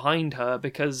idea behind her,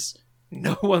 because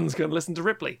no one's going to listen to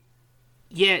Ripley.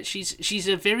 Yeah, she's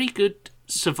a very good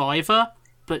survivor,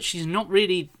 but she's not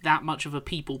really that much of a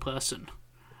people person.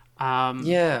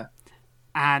 Yeah.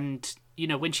 And,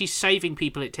 when she's saving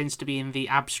people, it tends to be in the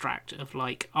abstract of,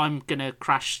 like, I'm going to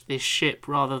crash this ship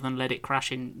rather than let it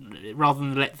crash rather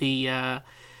than let the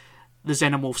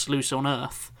xenomorphs loose on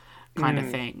Earth kind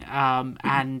of thing.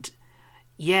 And,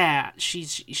 yeah,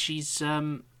 she's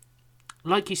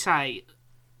like you say,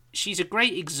 she's a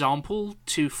great example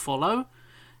to follow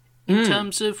in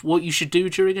terms of what you should do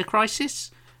during a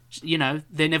crisis.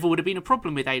 There never would have been a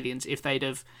problem with aliens if they'd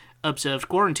have observed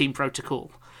quarantine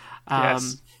protocol.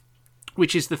 Yes.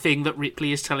 Which is the thing that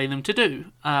Ripley is telling them to do.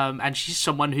 And she's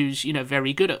someone who's,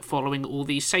 very good at following all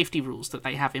these safety rules that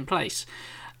they have in place.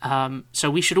 So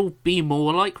we should all be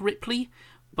more like Ripley,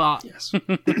 but Yes.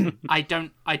 I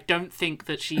don't think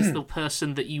that she's the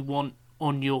person that you want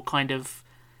on your kind of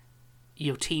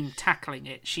your team tackling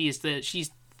it. She's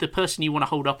the person you want to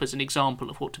hold up as an example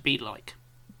of what to be like.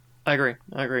 I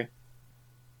agree.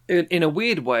 In a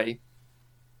weird way,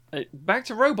 back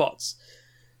to robots.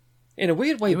 In a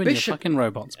weird way, You and Bishop... your fucking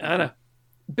robots. I know.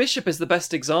 Bishop is the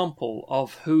best example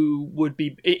of who would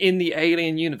be in the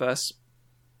alien universe,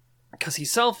 because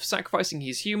he's self-sacrificing,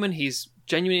 he's human, he's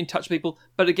genuinely in touch with people,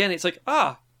 but again, it's like,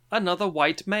 another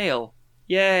white male.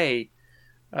 Yay.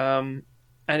 And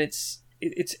it's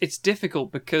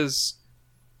difficult because...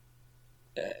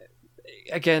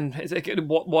 again,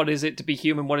 what is it to be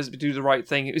human? What is it to do the right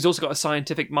thing? He's also got a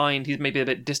scientific mind. He's maybe a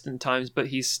bit distant at times, but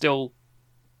he's still,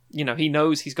 he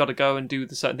knows he's got to go and do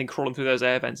the certain thing, crawling through those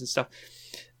air vents and stuff.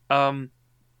 But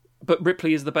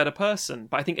Ripley is the better person.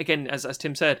 But I think, again, as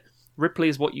Tim said, Ripley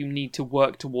is what you need to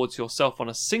work towards yourself on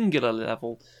a singular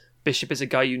level. Bishop is a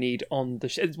guy you need on the...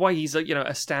 It's why he's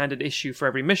a standard issue for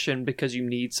every mission, because you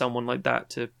need someone like that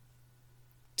to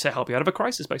help you out of a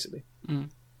crisis, basically.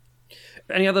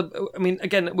 Any other... I mean,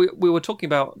 again, we were talking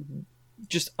about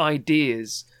just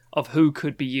ideas of who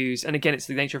could be used. And again, it's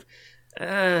the nature of...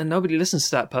 nobody listens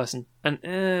to that person. And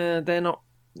they're not...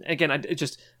 Again, it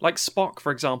just... Like Spock,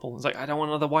 for example. It's like, I don't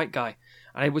want another white guy.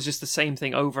 And it was just the same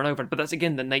thing over and over. But that's,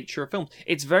 again, the nature of film.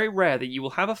 It's very rare that you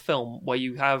will have a film where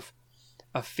you have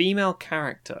a female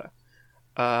character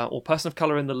or person of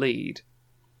colour in the lead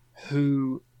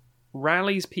who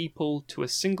rallies people to a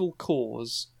single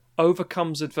cause,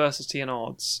 overcomes adversity and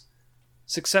odds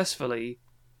successfully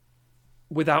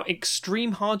without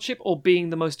extreme hardship or being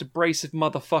the most abrasive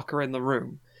motherfucker in the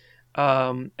room.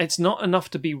 It's not enough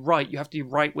to be right. You have to be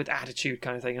right with attitude,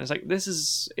 kind of thing. And it's like,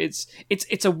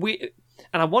 it's a weird...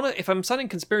 And I want to... If I'm sounding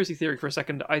conspiracy theory for a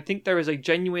second, I think there is a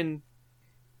genuine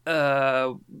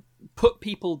put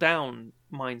people down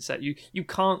mindset. You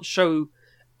can't show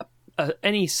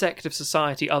any sect of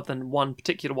society other than one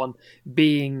particular one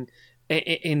being...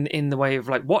 In the way of,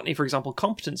 like, Watney, for example,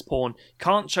 competence porn,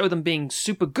 can't show them being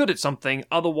super good at something,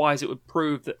 otherwise it would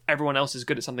prove that everyone else is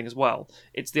good at something as well.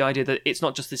 It's the idea that it's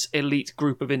not just this elite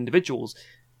group of individuals.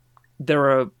 There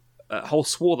are a whole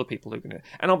swath of people who can do it.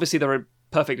 And obviously there are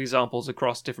perfect examples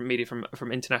across different media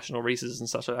from international releases and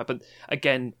such like that, but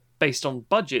again, based on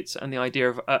budgets and the idea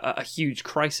of a huge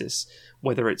crisis,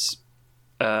 whether it's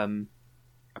a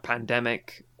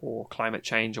pandemic or climate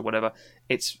change or whatever,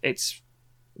 it's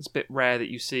a bit rare that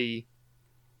you see...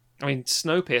 I mean,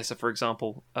 Snowpiercer, for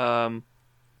example. I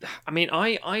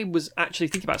was actually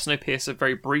thinking about Snowpiercer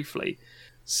very briefly.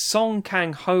 Song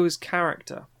Kang-ho's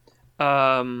character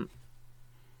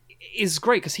is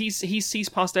great because he sees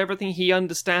past everything. He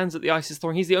understands that the ice is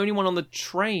thawing. He's the only one on the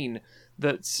train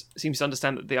that seems to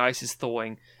understand that the ice is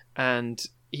thawing, and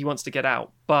he wants to get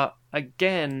out. But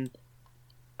again,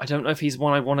 I don't know if he's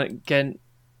one I want to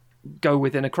go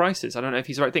within a crisis. I don't know if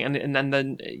he's the right thing. And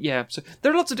then, yeah. So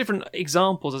there are lots of different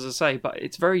examples, as I say, but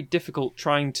it's very difficult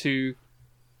trying to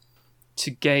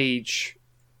gauge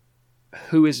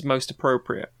who is most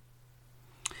appropriate.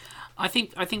 I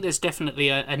think there's definitely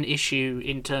an issue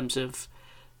in terms of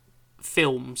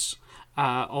films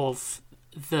of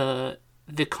the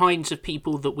kinds of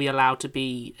people that we allow to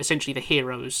be essentially the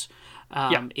heroes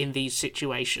in these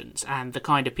situations, and the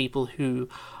kind of people who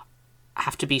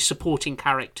have to be supporting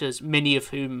characters, many of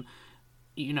whom,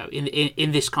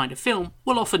 in this kind of film,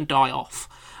 will often die off.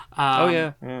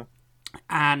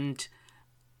 And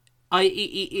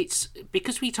it's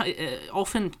because we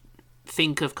often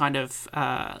think of kind of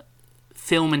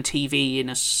film and TV in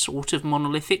a sort of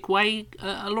monolithic way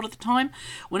a lot of the time.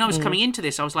 When I was coming into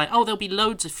this, I was like, oh, there'll be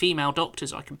loads of female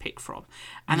doctors I can pick from.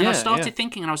 And then I started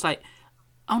thinking, and I was like,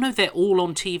 oh no, they're all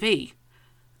on TV.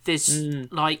 There's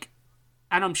like,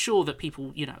 and I'm sure that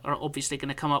people, you know, are obviously going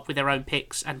to come up with their own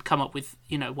picks and come up with,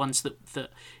 you know, ones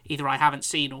that either I haven't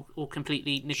seen or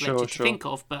completely neglected to think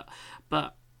of. But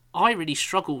I really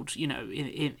struggled, you know,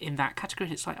 in that category.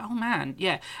 It's like, oh man,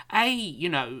 yeah. You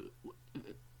know,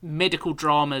 medical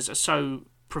dramas are so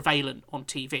prevalent on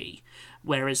TV,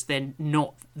 whereas they're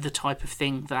not the type of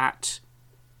thing that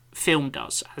film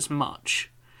does as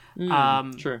much.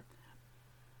 True.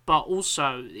 But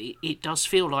also, it does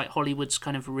feel like Hollywood's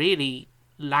kind of really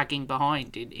lagging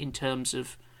behind in terms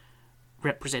of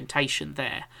representation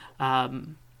there.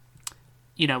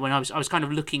 You know, when I was kind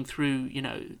of looking through, you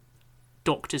know,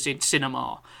 doctors in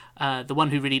cinema, the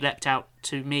one who really leapt out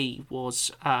to me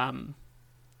was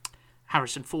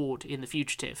Harrison Ford in The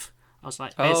Fugitive. I was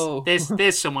like,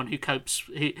 there's someone who copes.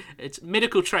 It's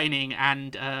medical training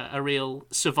and a real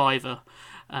survivor.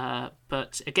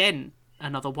 But again,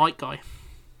 another white guy.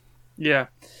 Yeah,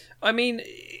 I mean,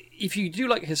 if you do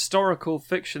like historical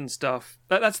fiction stuff,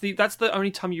 that's the only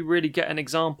time you really get an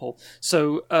example.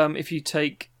 So if you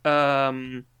take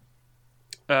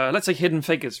let's say Hidden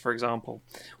Figures, for example,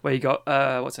 where you got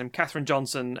what's her name, Katherine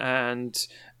Johnson and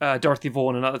Dorothy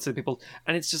Vaughan and other people,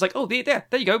 and it's just like, oh, there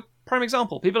you go, prime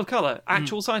example, people of color,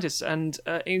 actual scientists and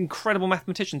incredible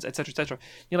mathematicians, etc., etc.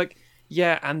 You're like,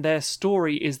 yeah, and their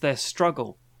story is their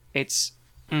struggle. It's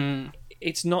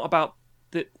not about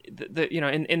the you know,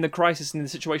 in the crisis, in the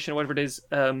situation or whatever it is.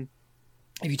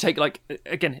 If you take, like,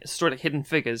 again, a story like Hidden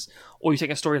Figures, or you take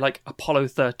a story like Apollo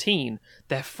 13,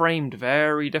 they're framed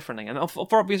very differently, and for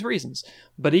obvious reasons.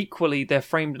 But equally, they're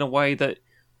framed in a way that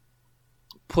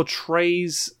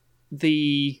portrays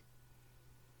the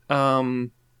how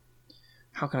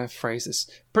can I phrase this?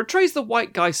 Portrays the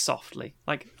white guy softly,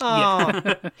 like,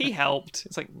 he helped.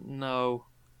 It's like, no.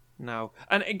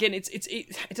 And again,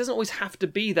 it doesn't always have to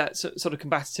be that sort of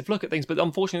combative look at things, but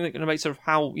unfortunately, they're going to make sort of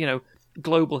how, you know,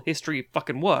 global history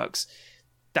fucking works.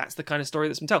 That's the kind of story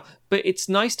that's been told. But it's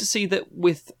nice to see that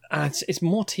with it's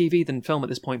more TV than film at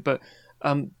this point, but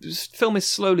film is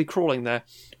slowly crawling there,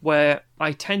 where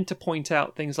I tend to point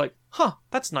out things like,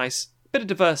 that's nice, bit of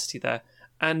diversity there.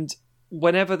 And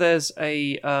whenever there's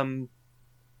a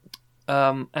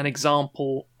an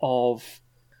example of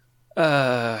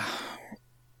a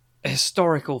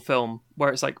historical film where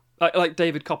it's like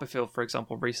David Copperfield, for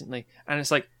example, recently, and it's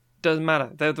like, doesn't matter,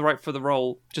 they're the right for the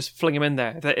role, just fling them in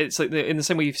there. It's like in the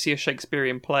same way you see a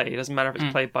Shakespearean play, it doesn't matter if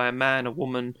it's played by a man, a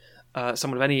woman,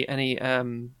 someone of any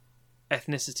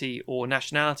ethnicity or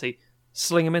nationality,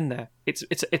 sling them in there. It's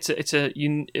a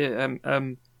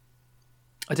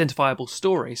identifiable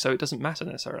story, so it doesn't matter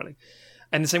necessarily.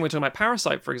 And the same way we're talking about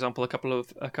Parasite, for example, a couple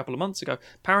of months ago.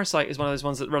 Parasite is one of those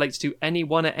ones that relates to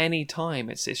anyone at any time.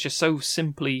 It's just so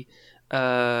simply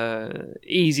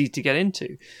easy to get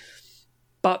into.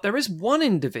 But there is one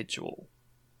individual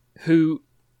who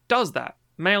does that.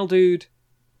 Male dude,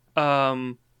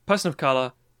 person of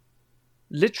colour,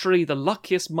 literally the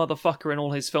luckiest motherfucker in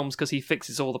all his films because he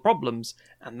fixes all the problems,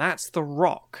 and that's The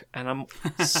Rock. And I'm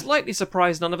slightly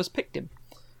surprised none of us picked him,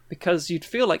 because you'd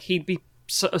feel like he'd be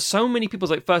so many people's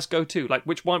like first go-to. Like,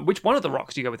 which one of the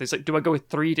Rocks do you go with? It's like, do I go with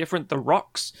 3 different The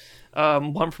Rocks?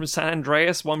 One from San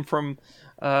Andreas, one from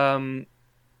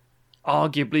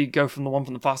arguably go from the one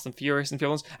from the Fast and Furious and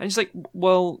films. And it's like,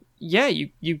 well, yeah,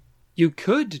 you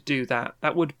could do that.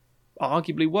 That would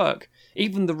arguably work.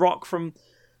 Even The Rock from,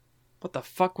 what the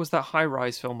fuck was that High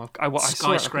Rise film?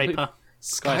 Skyscraper.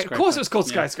 Of course it was called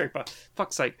Skyscraper.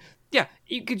 Fuck's sake. Yeah,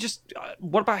 you could just.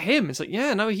 What about him? It's like,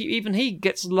 yeah, no, even he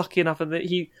gets lucky enough that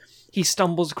he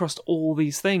stumbles across all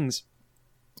these things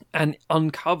and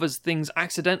uncovers things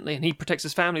accidentally, and he protects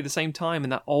his family at the same time in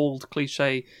that old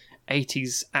cliche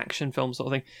 80s action film sort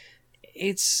of thing.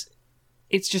 It's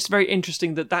just very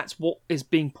interesting that that's what is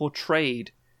being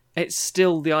portrayed. It's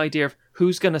still the idea of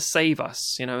who's going to save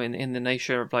us, you know, in the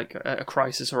nature of like a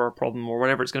crisis or a problem or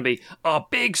whatever it's going to be. A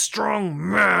big, strong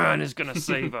man is going to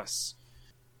save us.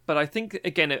 But I think,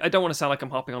 again, I don't want to sound like I'm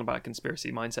harping on about a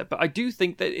conspiracy mindset, but I do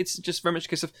think that it's just very much a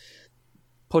case of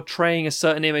portraying a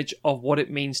certain image of what it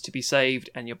means to be saved,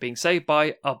 and you're being saved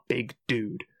by a big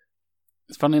dude.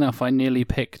 It's funny enough, I nearly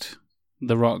picked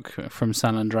The Rock from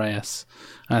San Andreas.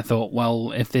 And I thought,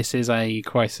 well, if this is a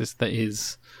crisis that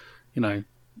is, you know,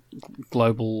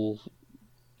 global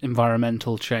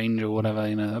environmental change or whatever,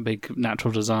 you know, a big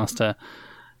natural disaster,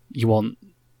 you want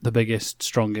the biggest,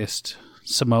 strongest,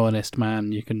 Samoanist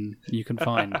man you can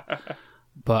find.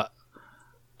 But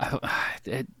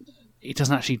he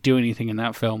doesn't actually do anything in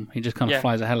that film. He just kind of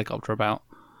flies a helicopter about.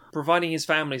 Providing his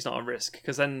family's not at risk,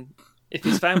 because then if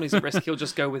his family's at risk, he'll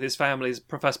just go with his family's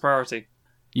first priority.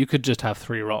 You could just have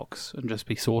 3 rocks and just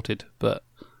be sorted, but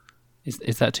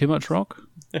is that too much rock?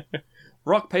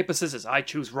 Rock, paper, scissors. I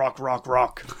choose rock, rock,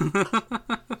 rock.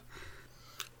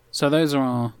 So those are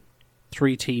our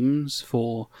 3 teams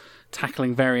for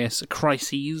tackling various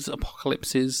crises,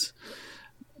 apocalypses,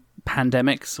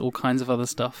 pandemics, all kinds of other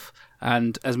stuff.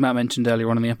 And as Matt mentioned earlier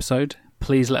on in the episode,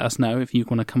 please let us know if you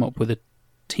want to come up with a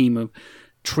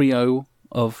trio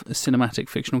of cinematic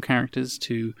fictional characters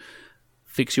to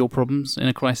fix your problems in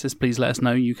a crisis. Please let us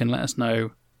know. You can let us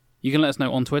know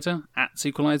on Twitter at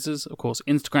Sequelizers. Of course,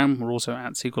 Instagram, we're also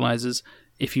at Sequelizers.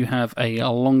 If you have a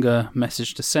longer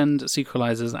message to send,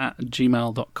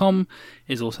 sequelizers@gmail.com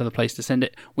is also the place to send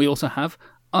it. We also have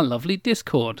our lovely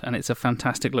Discord, and it's a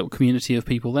fantastic little community of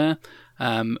people there.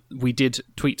 We did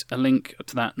tweet a link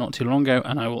to that not too long ago,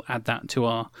 and I will add that to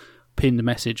our pinned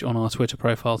message on our Twitter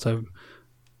profile. So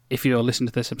if you're listening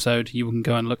to this episode, you can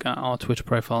go and look at our Twitter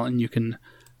profile, and you can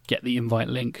get the invite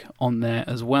link on there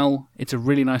as well. It's a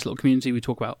really nice little community. We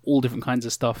talk about all different kinds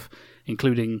of stuff,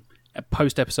 including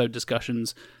post-episode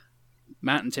discussions.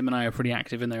 Matt and Tim and I are pretty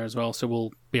active in there as well, so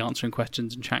we'll be answering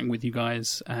questions and chatting with you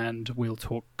guys, and we'll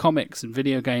talk comics and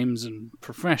video games and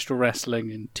professional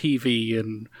wrestling and TV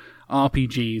and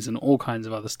RPGs and all kinds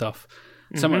of other stuff.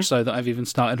 So much so that I've even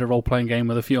started a role-playing game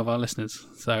with a few of our listeners.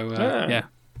 So, yeah,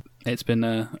 it's been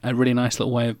a really nice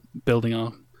little way of building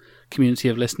our community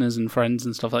of listeners and friends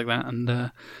and stuff like that, and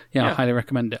I highly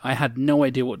recommend it. I had no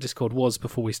idea what Discord was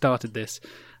before we started this,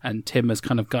 and Tim has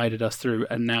kind of guided us through,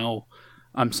 and now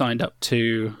I'm signed up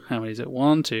to, how many is it?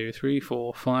 1, 2, 3,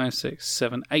 4, 5, 6,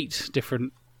 7, 8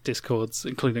 different Discords,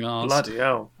 including ours. Bloody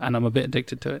hell. And I'm a bit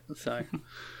addicted to it, so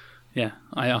yeah,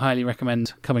 I highly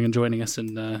recommend coming and joining us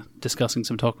and discussing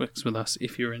some topics with us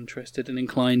if you're interested and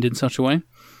inclined in such a way.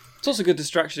 It's also a good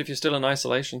distraction if you're still in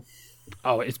isolation.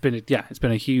 Oh, it's been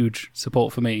a huge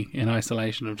support for me in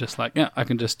isolation of just like, I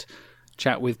can just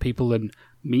chat with people and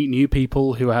meet new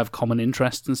people who have common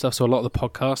interests and stuff. So a lot of the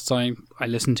podcasts I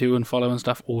listen to and follow and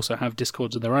stuff also have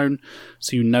Discords of their own.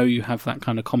 So you have that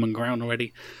kind of common ground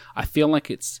already. I feel like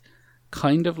it's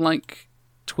kind of like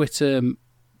Twitter,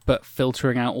 but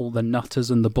filtering out all the nutters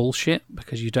and the bullshit,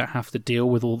 because you don't have to deal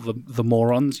with all the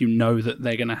morons. You know that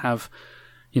they're going to have,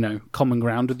 common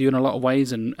ground with you in a lot of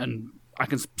ways, and I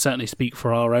can certainly speak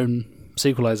for our own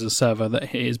Sequelizers server that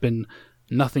it has been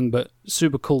nothing but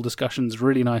super cool discussions,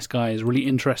 really nice guys, really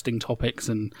interesting topics,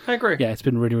 and I agree. Yeah, it's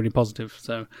been really, really positive.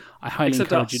 So I highly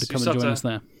encourage you to come and join us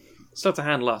there. Still to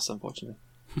handle us, unfortunately.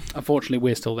 Unfortunately,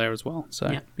 we're still there as well.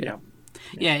 So yeah.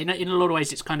 Yeah, in a lot of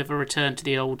ways, it's kind of a return to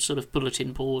the old sort of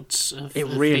bulletin boards of the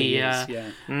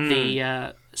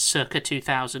circa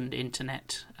 2000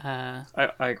 internet. I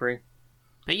agree.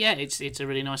 But yeah, it's a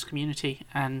really nice community,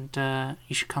 and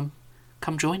you should come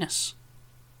join us.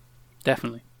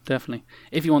 Definitely.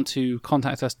 If you want to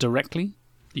contact us directly,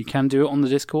 you can do it on the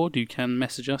Discord. You can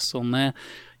message us on there.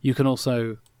 You can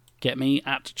also get me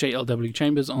at JLW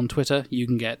Chambers on Twitter. You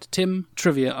can get Tim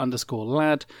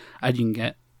Trivia_lad, and you can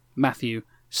get Matthew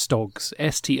Stogz,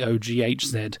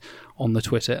 STOGHZ, on the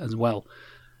Twitter as well.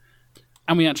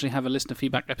 And we actually have a listener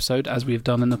feedback episode, as we've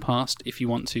done in the past. If you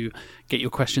want to get your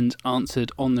questions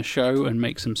answered on the show and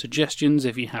make some suggestions,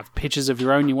 if you have pictures of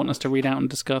your own you want us to read out and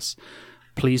discuss,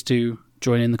 please do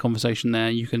join in the conversation there.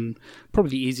 You can,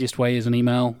 probably the easiest way is an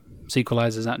email,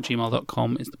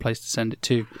 sequelizers@gmail.com is the place to send it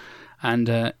to.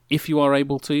 And if you are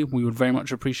able to, we would very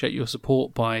much appreciate your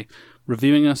support by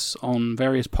reviewing us on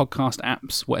various podcast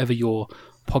apps, whatever your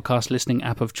podcast listening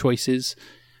app of choice is,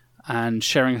 and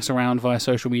sharing us around via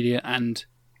social media. And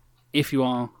if you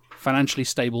are financially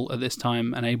stable at this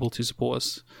time and able to support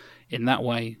us in that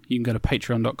way, you can go to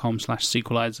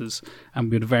patreon.com/sequelizers, and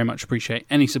we would very much appreciate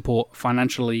any support,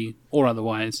 financially or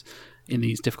otherwise, in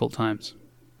these difficult times.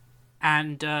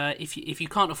 And if you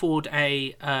can't afford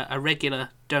a regular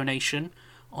donation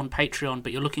on Patreon,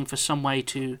 but you're looking for some way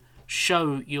to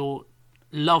show your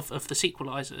love of the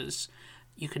Sequelizers,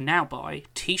 you can now buy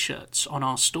T-shirts on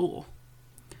our store,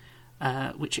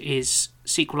 which is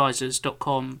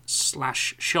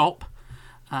sequelizers.com/shop.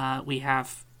 We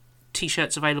have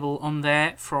T-shirts available on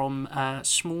there from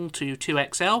small to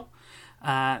 2XL.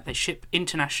 They ship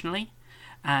internationally,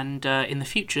 and in the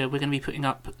future we're going to be putting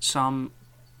up some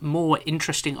more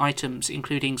interesting items,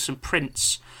 including some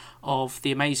prints of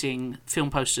the amazing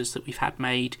film posters that we've had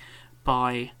made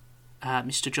by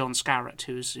Mr. John Scarrett,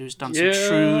 who's done some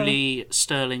truly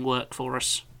sterling work for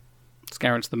us.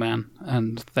 Scarrett's the man,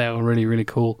 and they are really, really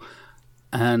cool.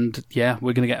 And yeah,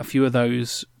 we're going to get a few of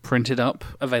those printed up,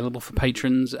 available for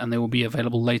patrons, and they will be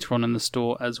available later on in the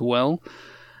store as well.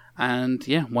 And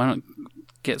yeah, why not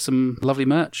get some lovely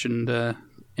merch and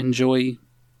enjoy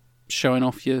showing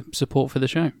off your support for the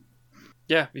show.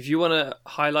 Yeah, if you want to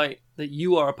highlight that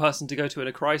you are a person to go to in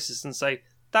a crisis and say,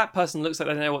 that person looks like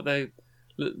they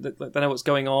know what's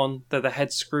going on, they're their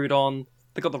head's screwed on,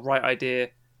 they got the right idea.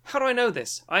 How do I know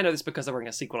this? I know this because they're wearing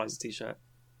a Sequelizer t-shirt.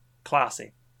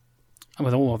 Classy. And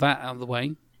with all of that out of the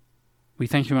way, we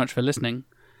thank you very much for listening,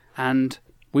 and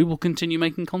we will continue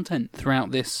making content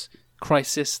throughout this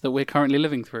crisis that we're currently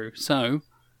living through. So,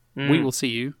 we will see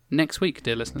you next week,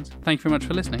 dear listeners. Thank you very much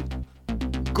for listening.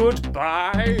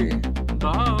 Goodbye.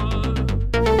 Bye.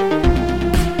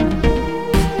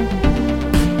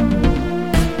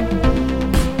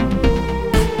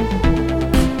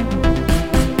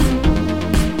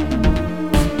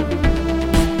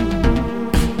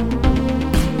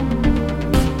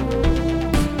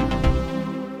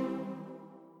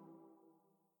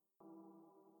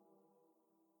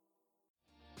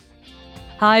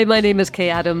 Hi, my name is Kay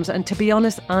Adams, and to be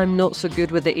honest, I'm not so good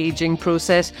with the ageing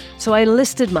process, so I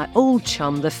enlisted my old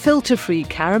chum, the filter-free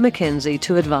Cara McKenzie,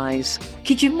 to advise.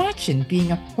 Could you imagine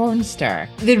being a porn star?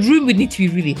 The room would need to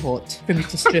be really hot for me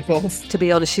to strip off. To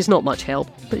be honest, she's not much help,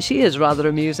 but she is rather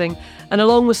amusing. And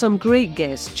along with some great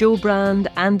guests, Joe Brand,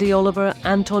 Andy Oliver,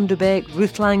 Anton Dubeck,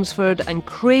 Ruth Langsford and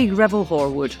Craig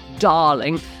Revel-Horwood,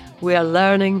 darling, we are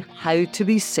learning how to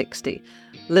be 60.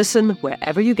 Listen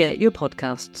wherever you get your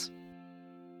podcasts.